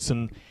crates,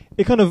 and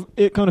it kind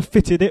of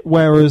fitted it.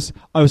 Whereas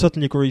I would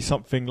certainly agree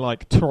something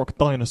like Turok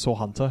Dinosaur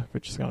Hunter,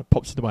 which just kind of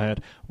pops into my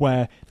head,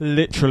 where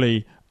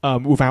literally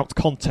without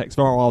context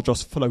there are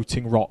just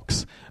floating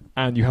rocks,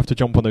 and you have to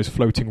jump on those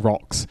floating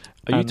rocks.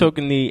 Are you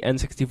talking the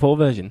N64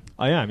 version?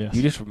 I am, yes.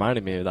 You just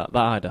reminded me of that.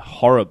 That had a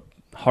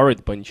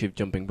horrid bunch of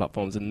jumping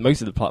platforms, and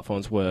most of the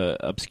platforms were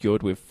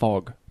obscured with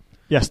fog.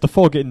 Yes, the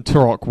fog in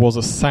Turok was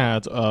a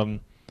sad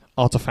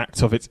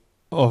artifact of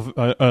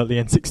early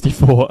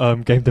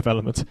N64 game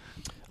development.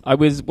 I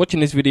was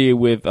watching this video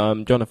with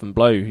Jonathan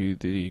Blow, who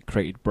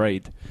created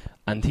Braid,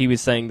 and he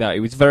was saying that it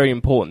was very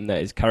important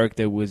that his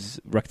character was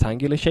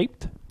rectangular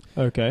shaped.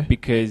 Okay.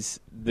 Because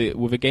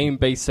with a game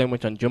based so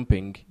much on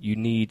jumping, you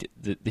need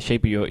the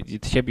shape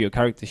of your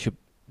character should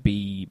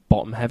be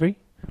bottom heavy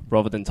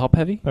rather than top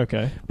heavy.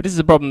 Okay. But this is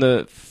a problem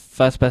that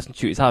first person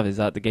shooters have, is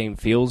that the game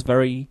feels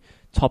very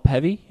top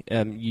heavy.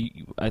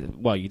 You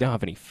don't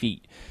have any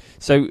feet.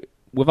 So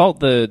without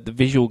the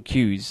visual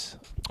cues,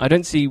 I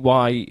don't see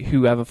why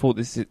whoever thought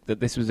that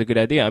this was a good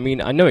idea. I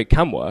mean, I know it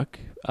can work.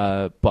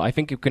 but I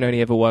think it can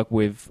only ever work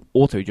with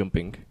auto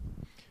jumping.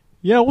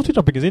 Yeah, auto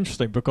jumping is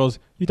interesting because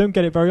you don't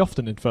get it very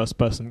often in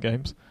first-person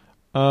games.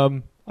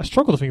 I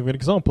struggle to think of an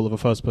example of a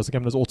first-person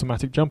game that has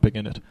automatic jumping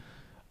in it.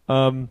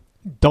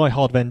 Die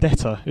Hard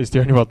Vendetta is the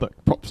only one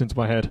that pops into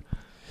my head.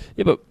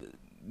 Yeah, but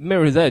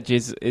Mirror's Edge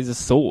is a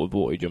sort of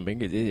auto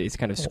jumping. It's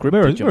kind of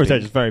scripted jumping. Mirror's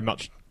Edge is very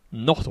much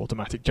not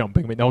automatic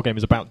jumping. I mean, the whole game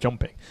is about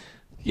jumping.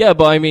 Yeah,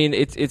 but I mean,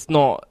 it's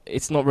not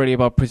really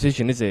about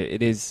precision, is it?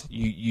 It is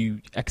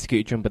you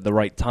execute a jump at the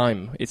right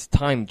time. It's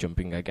time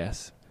jumping, I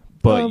guess.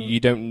 But you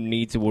don't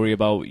need to worry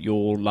about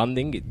your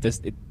landing.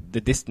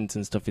 The distance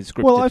and stuff is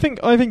scripted. Well, I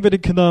think that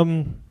it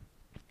can.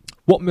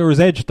 What Mirror's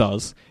Edge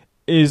does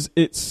is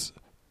it's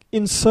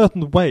in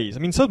certain ways. I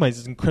mean, in certain ways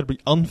it's incredibly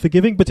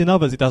unforgiving, but in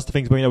others it does the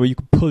things where you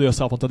can pull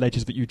yourself onto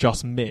ledges that you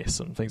just miss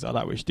and things like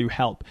that, which do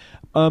help.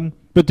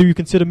 But do you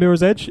consider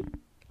Mirror's Edge,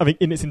 I mean,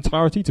 in its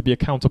entirety, to be a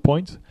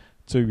counterpoint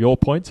to your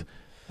point?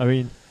 I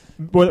mean,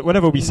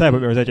 whatever we say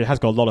about Mirror's Edge, it has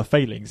got a lot of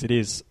failings. It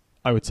is,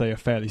 I would say, a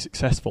fairly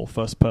successful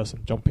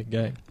first-person jumping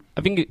game. I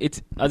think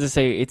it's, as I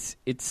say,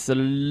 it's a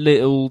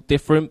little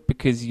different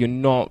because you're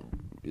not.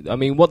 I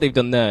mean, what they've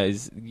done there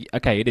is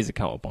okay. It is a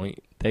counterpoint.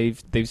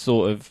 They've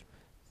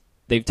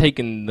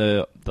taken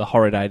the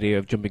horrid idea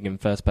of jumping in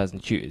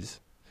first-person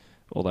shooters,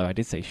 although I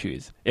did say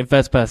shooters, in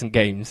first-person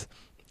games,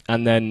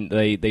 and then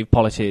they've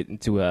polished it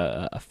into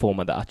a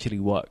format that actually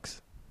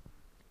works.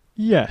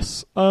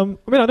 Yes. I mean,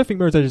 I don't think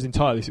Mirror's Edge is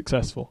entirely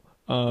successful.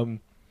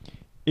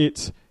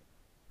 It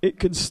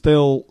can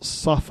still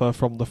suffer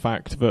from the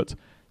fact that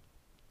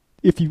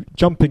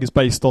jumping is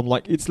based on,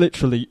 like, it's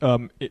literally,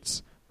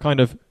 it's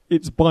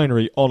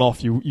binary,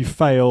 on-off, you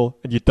fail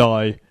and you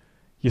die,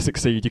 you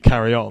succeed, you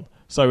carry on.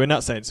 So in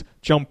that sense,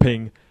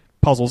 jumping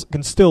puzzles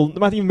can still, no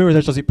matter even Mirror's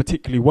Edge does it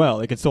particularly well,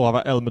 it can still have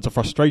an element of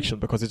frustration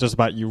because it's just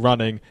about you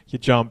running, you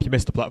jump, you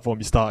miss the platform,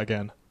 you start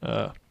again.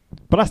 But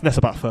that's less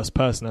about first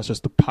person, that's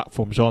just the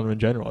platform genre in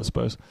general, I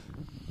suppose.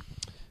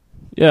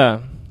 Yeah.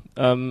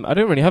 I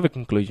don't really have a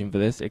conclusion for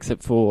this,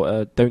 except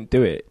for don't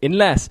do it.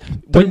 Unless...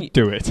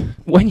 do it.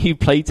 When you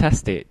play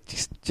test it,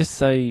 just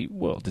say,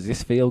 well, does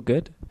this feel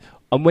good?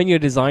 And when you're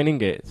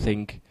designing it,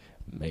 think,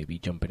 maybe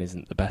jumping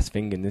isn't the best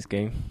thing in this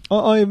game.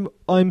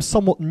 I'm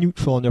somewhat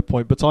neutral on your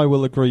point, but I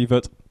will agree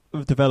that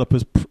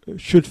developers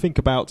should think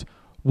about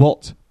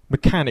what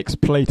mechanics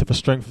play to the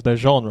strength of their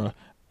genre.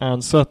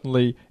 And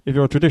certainly, if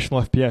you're a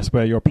traditional FPS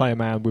where you're a player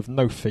man with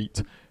no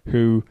feet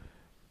who...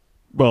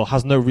 well,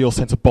 has no real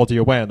sense of body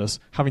awareness,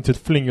 having to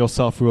fling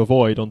yourself through a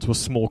void onto a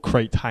small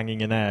crate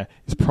hanging in air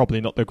is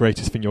probably not the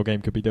greatest thing your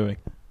game could be doing.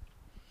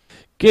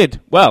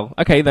 Good. Well,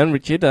 okay then,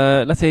 Richard,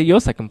 let's hear your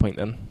second point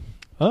then.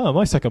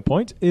 My second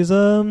point is,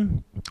 I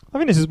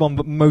think this is one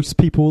that most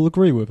people will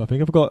agree with. I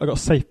think I've got a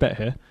safe bet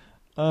here.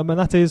 And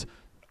that is,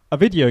 a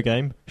video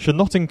game should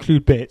not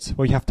include bits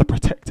where you have to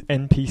protect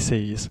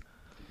NPCs.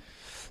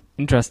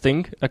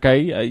 Interesting.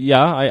 Okay,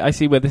 I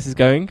see where this is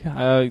going.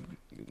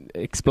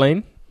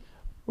 Explain.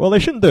 Well, they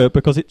shouldn't do it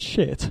because it's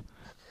shit.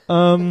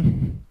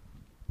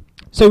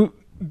 So,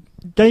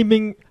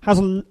 gaming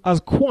has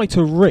quite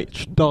a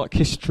rich, dark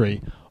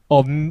history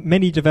of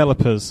many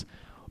developers,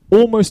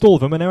 almost all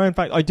of them, and in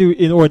fact I do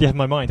already have in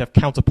my mind have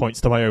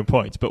counterpoints to my own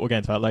point, but we'll get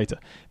into that later.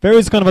 There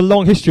is kind of a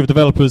long history of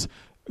developers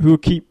who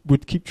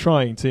would keep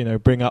trying to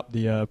bring up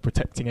the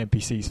protecting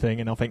NPCs thing,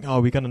 and I'll think,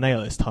 oh, we're going to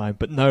nail it this time,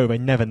 but no, they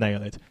never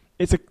nail it.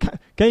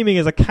 Gaming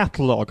is a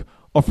catalogue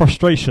of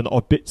frustration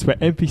of bits where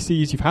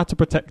NPCs you've had to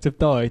protect have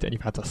died and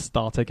you've had to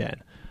start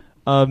again.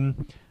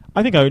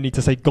 I think I would need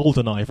to say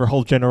GoldenEye for a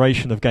whole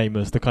generation of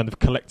gamers to kind of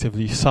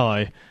collectively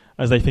sigh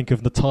as they think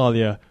of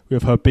Natalia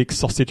with her big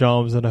sausage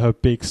arms and her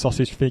big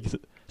sausage figs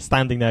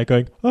standing there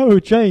going, "Oh,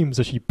 James,"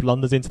 as she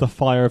blunders into the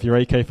fire of your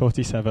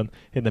AK-47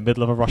 in the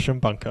middle of a Russian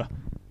bunker.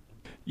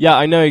 Yeah,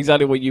 I know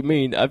exactly what you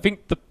mean. I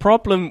think the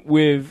problem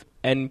with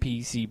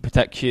NPC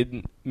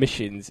protection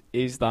missions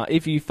is that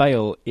if you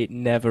fail, it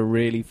never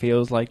really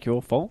feels like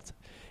your fault.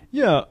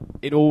 Yeah.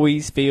 It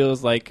always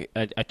feels like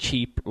a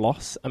cheap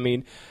loss. I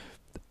mean,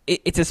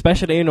 it's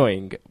especially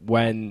annoying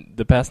when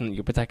the person that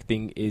you're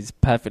protecting is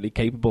perfectly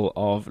capable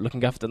of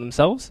looking after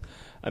themselves.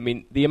 I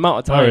mean, the amount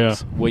of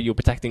times where you're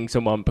protecting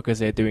someone because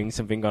they're doing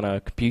something on a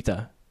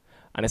computer,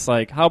 and it's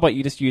like, how about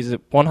you just use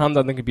one hand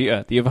on the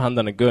computer, the other hand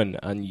on a gun,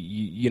 and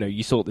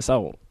you sort this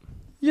out.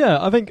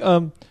 Yeah, I think,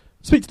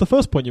 speak to the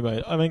first point you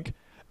made, I think,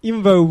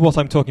 even though what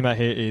I'm talking about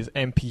here is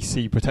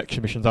NPC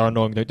protection missions are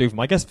annoying, don't do them,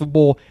 I guess the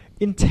more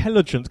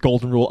intelligent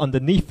golden rule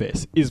underneath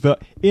this is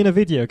that in a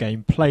video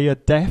game, player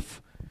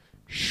death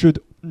should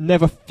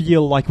never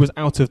feel like it was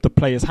out of the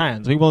player's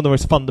hands. I mean, one of the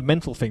most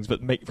fundamental things that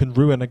can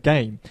ruin a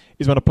game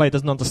is when a player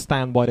doesn't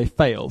understand why they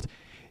failed.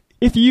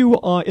 If you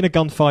are in a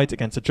gunfight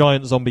against a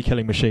giant zombie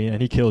killing machine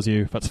and he kills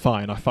you, that's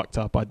fine, I fucked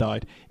up, I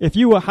died. If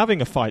you were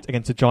having a fight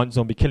against a giant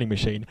zombie killing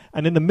machine,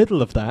 and in the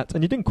middle of that,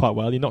 and you did quite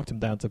well, you knocked him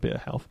down to a bit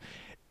of health,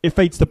 it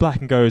fades to black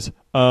and goes,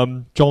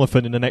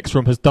 Jonathan in the next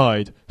room has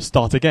died,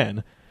 start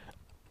again.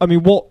 I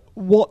mean,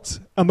 what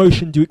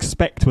emotion do you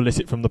expect to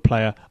elicit from the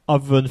player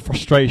other than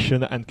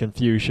frustration and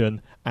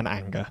confusion and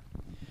anger?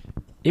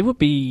 It would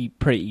be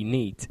pretty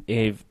neat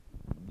if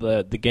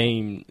the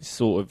game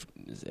sort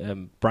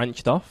of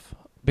branched off?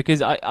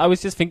 Because I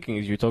was just thinking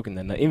as you were talking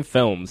then that in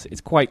films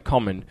it's quite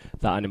common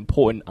that an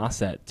important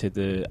asset to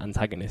the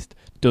antagonist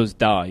does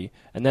die,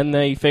 and then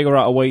they figure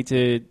out a way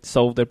to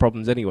solve their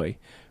problems anyway.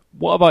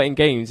 What about in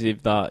games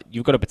if that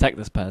you've got to protect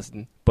this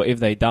person, but if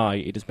they die,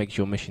 it just makes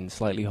your mission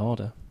slightly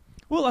harder?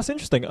 Well, that's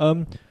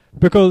interesting,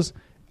 because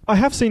I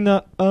have seen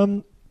that.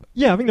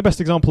 I think the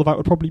best example of that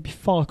would probably be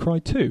Far Cry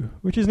 2,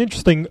 which is an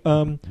interesting,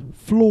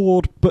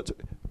 flawed but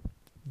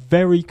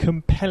very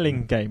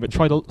compelling game. It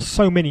tried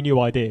so many new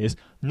ideas.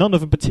 None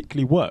of them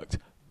particularly worked,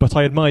 but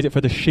I admired it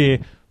for the sheer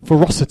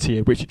ferocity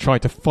at which it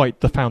tried to fight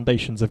the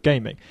foundations of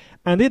gaming.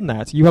 And in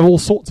that, you have all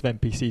sorts of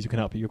NPCs who can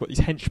help you. You've got these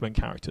henchmen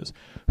characters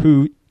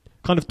who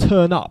kind of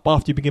turn up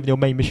after you've been given your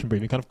main mission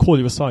brief and kind of call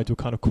you aside to a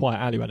kind of quiet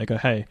alleyway and they go,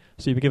 hey,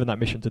 so you've been given that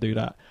mission to do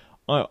that.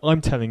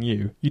 I'm telling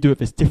you, you do it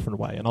this different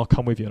way, and I'll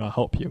come with you and I'll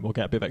help you, and we'll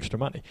get a bit of extra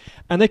money.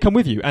 And they come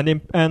with you,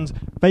 and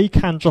they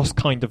can just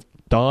kind of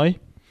die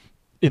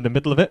in the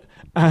middle of it,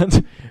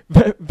 and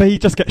they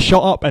just get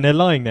shot up, and they're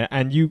lying there.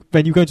 And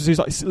then you go into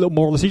like a little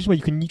moral decision where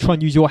you can try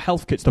and use your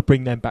health kits to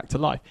bring them back to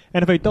life.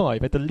 And if they die,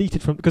 they're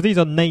deleted from, because these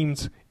are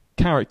named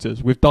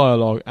characters with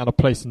dialogue and a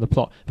place in the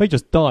plot. They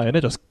just die and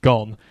they're just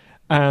gone.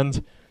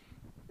 And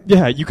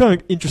yeah, you got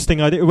an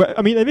interesting idea.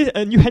 I mean,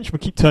 a new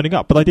henchmen keep turning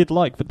up, but I did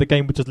like that the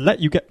game would just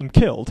let you get them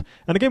killed,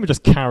 and the game would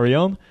just carry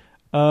on.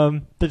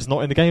 They're just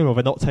not in the game, or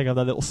they're not taking up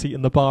their little seat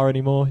in the bar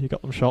anymore. You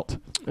got them shot.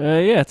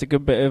 Yeah, it's a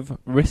good bit of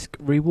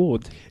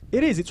risk-reward.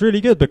 It is. It's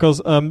really good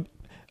because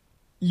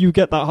you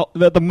get that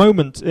at the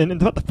moment, and in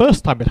fact, the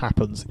first time it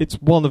happens, it's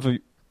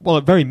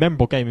a very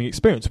memorable gaming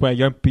experience where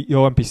your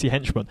NPC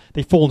henchmen,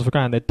 they fall onto the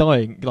ground, they're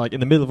dying, like in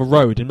the middle of a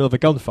road, in the middle of a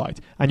gunfight,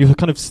 and you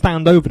kind of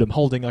stand over them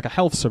holding like a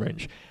health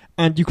syringe.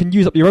 And you can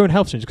use up your own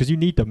health syringe because you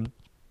need them,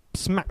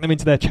 smack them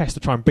into their chest to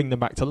try and bring them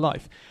back to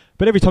life.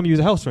 But every time you use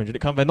a health syringe,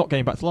 they're not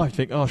getting back to life.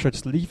 You think, should I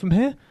just leave them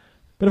here?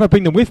 But if I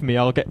bring them with me,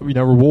 I'll get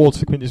rewards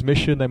for completing this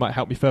mission. They might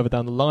help me further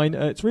down the line.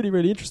 It's really,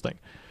 really interesting.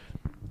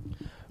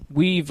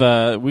 We've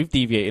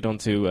deviated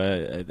onto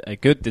a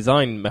good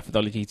design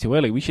methodology too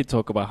early. We should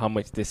talk about how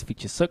much this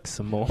feature sucks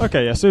some more.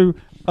 Okay, yeah. So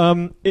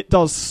it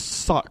does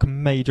suck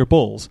major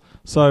balls.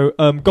 So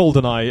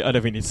GoldenEye, I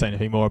don't think need to say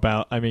anything more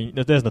about. I mean,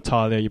 there's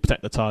Natalia. You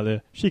protect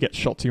Natalia. She gets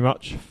shot too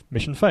much.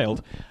 Mission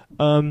failed.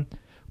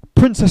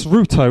 Princess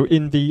Ruto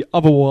in the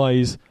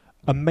otherwise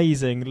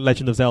amazing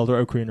Legend of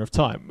Zelda: Ocarina of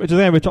Time, which is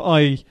a game which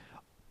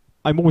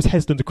I'm always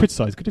hesitant to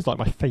criticise because it's like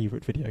my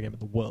favourite video game in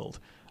the world.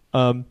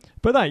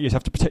 But that you just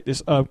have to protect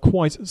this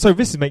quite. So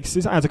this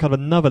adds a kind of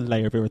another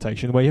layer of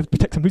irritation where you have to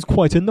protect someone who's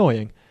quite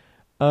annoying.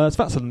 So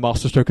that's a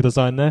masterstroke of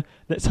design there.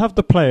 Let's have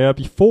the player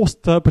be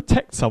forced to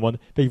protect someone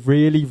they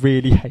really,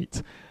 really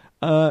hate.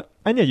 And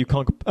yeah, you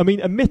can't. I mean,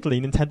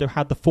 admittedly, Nintendo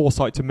had the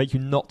foresight to make her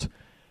not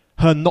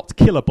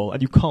killable,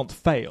 and you can't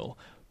fail.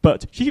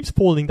 But she keeps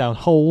falling down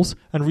holes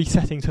and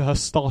resetting to her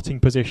starting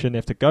position. You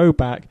have to go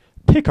back,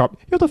 pick her up.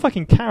 You have to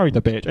fucking carry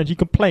the bitch, and she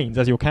complains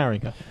as you're carrying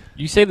her.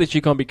 You say that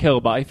she can't be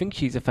killed, but I think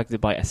she's affected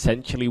by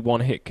essentially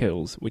one-hit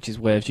kills, which is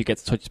where if she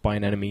gets touched by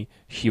an enemy,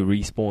 she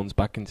respawns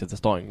back into the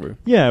starting room.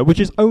 Yeah, which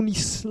is only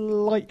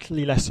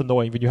slightly less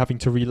annoying than you having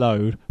to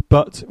reload,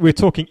 but we're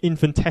talking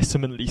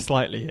infinitesimally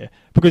slightly here.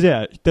 Because,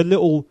 yeah, the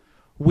little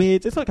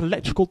weird, it's like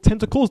electrical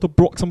tentacles that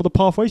block some of the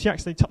pathways. She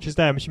accidentally touches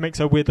them, and she makes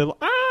a weird little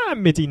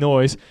MIDI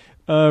noise,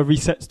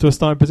 resets to a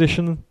starting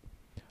position.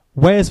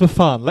 Where's the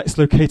fun? Let's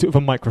locate it with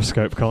a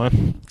microscope,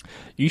 Colin.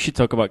 You should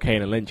talk about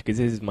Kane and Lynch, because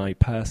this is my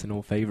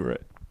personal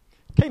favourite.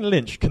 Kane and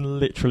Lynch can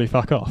literally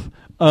fuck off.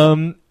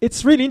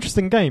 It's a really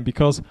interesting game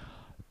because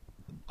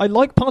I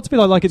like parts of it.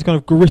 I like its kind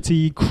of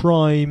gritty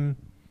crime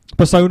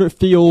persona. It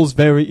feels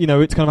very,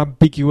 it's kind of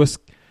ambiguous.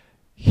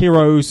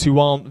 Heroes who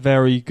aren't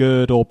very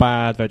good or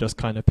bad, they're just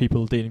kind of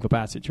people dealing with a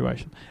bad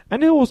situation.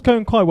 And it was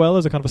going quite well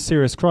as a kind of a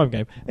serious crime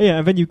game. Yeah,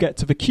 and then you get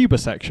to the Cuba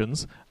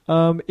sections,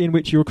 in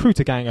which you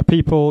recruit a gang of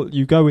people,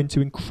 you go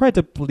into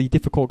incredibly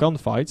difficult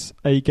gunfights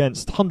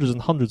against hundreds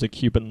and hundreds of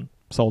Cuban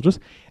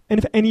soldiers, and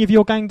if any of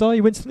your gang die,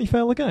 you instantly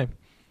fail the game.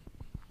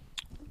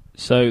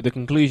 So the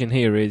conclusion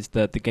here is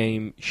that the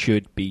game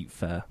should be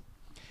fair.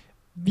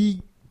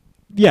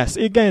 Yes,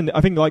 again,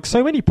 I think like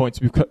so many points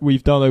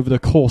we've done over the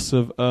course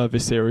of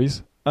this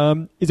series,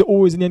 is it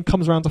always in the end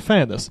comes around to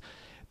fairness.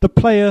 The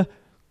player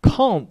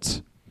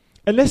can't,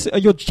 unless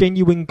your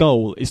genuine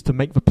goal is to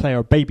make the player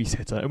a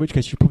babysitter, in which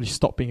case you probably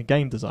stop being a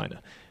game designer.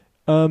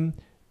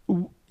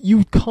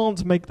 You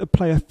can't make the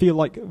player feel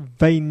like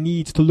they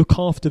need to look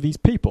after these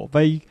people.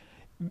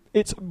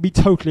 It'd be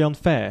totally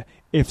unfair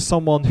if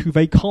someone who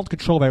they can't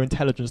control their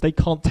intelligence, they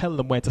can't tell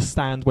them where to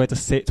stand, where to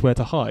sit, where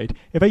to hide.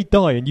 If they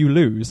die and you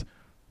lose,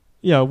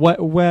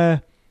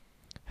 where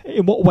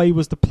in what way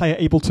was the player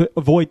able to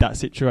avoid that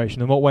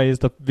situation? In what way is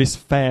this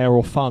fair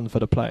or fun for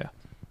the player?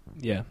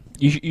 Yeah,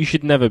 you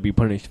should never be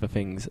punished for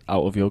things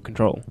out of your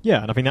control.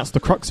 Yeah, and I think that's the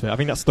crux of it. I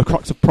think that's the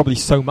crux of probably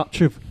so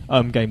much of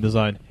game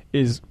design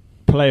is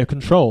player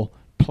control,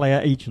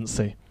 player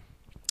agency.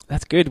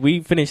 That's good.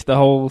 We finished the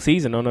whole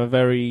season on a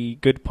very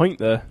good point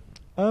there.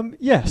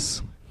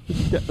 Yes.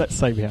 Yeah, let's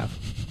say we have.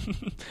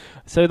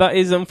 So that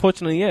is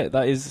unfortunately it.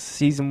 That is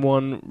season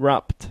 1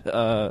 wrapped.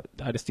 I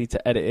just need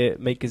to edit it,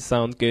 make it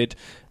sound good,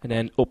 and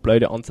then upload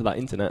it onto that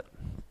internet.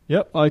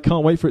 Yep, I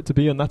can't wait for it to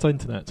be on that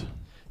internet.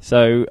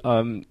 So,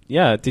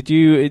 did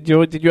you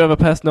have a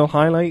personal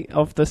highlight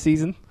of the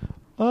season?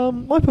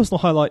 My personal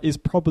highlight is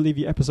probably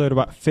the episode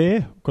about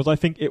fear, because I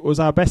think it was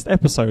our best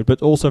episode,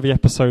 but also the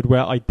episode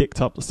where I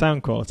dicked up the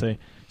sound quality,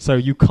 so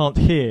you can't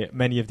hear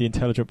many of the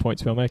intelligent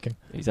points we are making.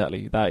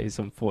 Exactly, that is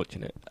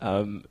unfortunate.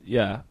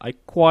 I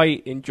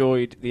quite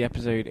enjoyed the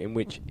episode in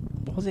which,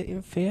 was it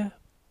in Fear?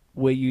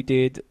 Where you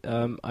did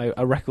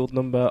a record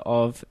number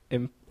of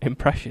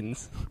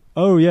impressions.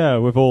 Oh yeah,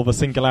 with all the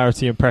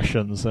singularity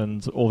impressions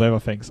and all the other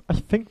things. I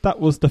think that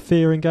was the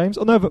Fear in Games.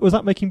 Oh no, but was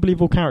that making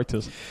believable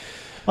characters?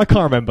 I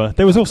can't remember.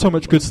 There was all so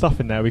much good stuff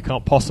in there, we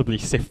can't possibly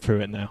sift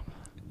through it now.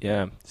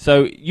 Yeah,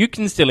 so you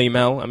can still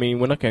email. I mean,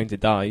 we're not going to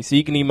die. So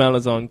you can email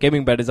us on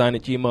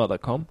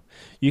gamingbydesign@gmail.com.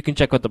 You can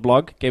check out the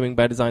blog,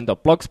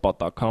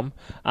 gamingbydesign.blogspot.com.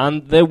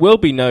 And there will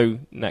be no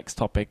next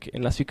topic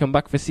unless we come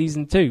back for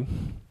season 2.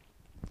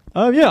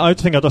 I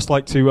think I'd just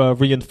like to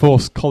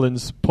reinforce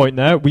Colin's point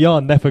there. We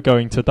are never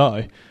going to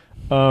die.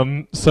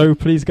 So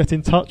please get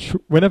in touch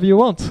whenever you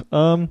want.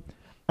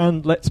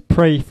 And let's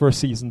pray for a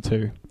season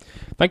 2.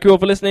 Thank you all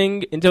for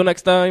listening. Until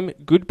next time,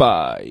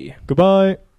 goodbye. Goodbye.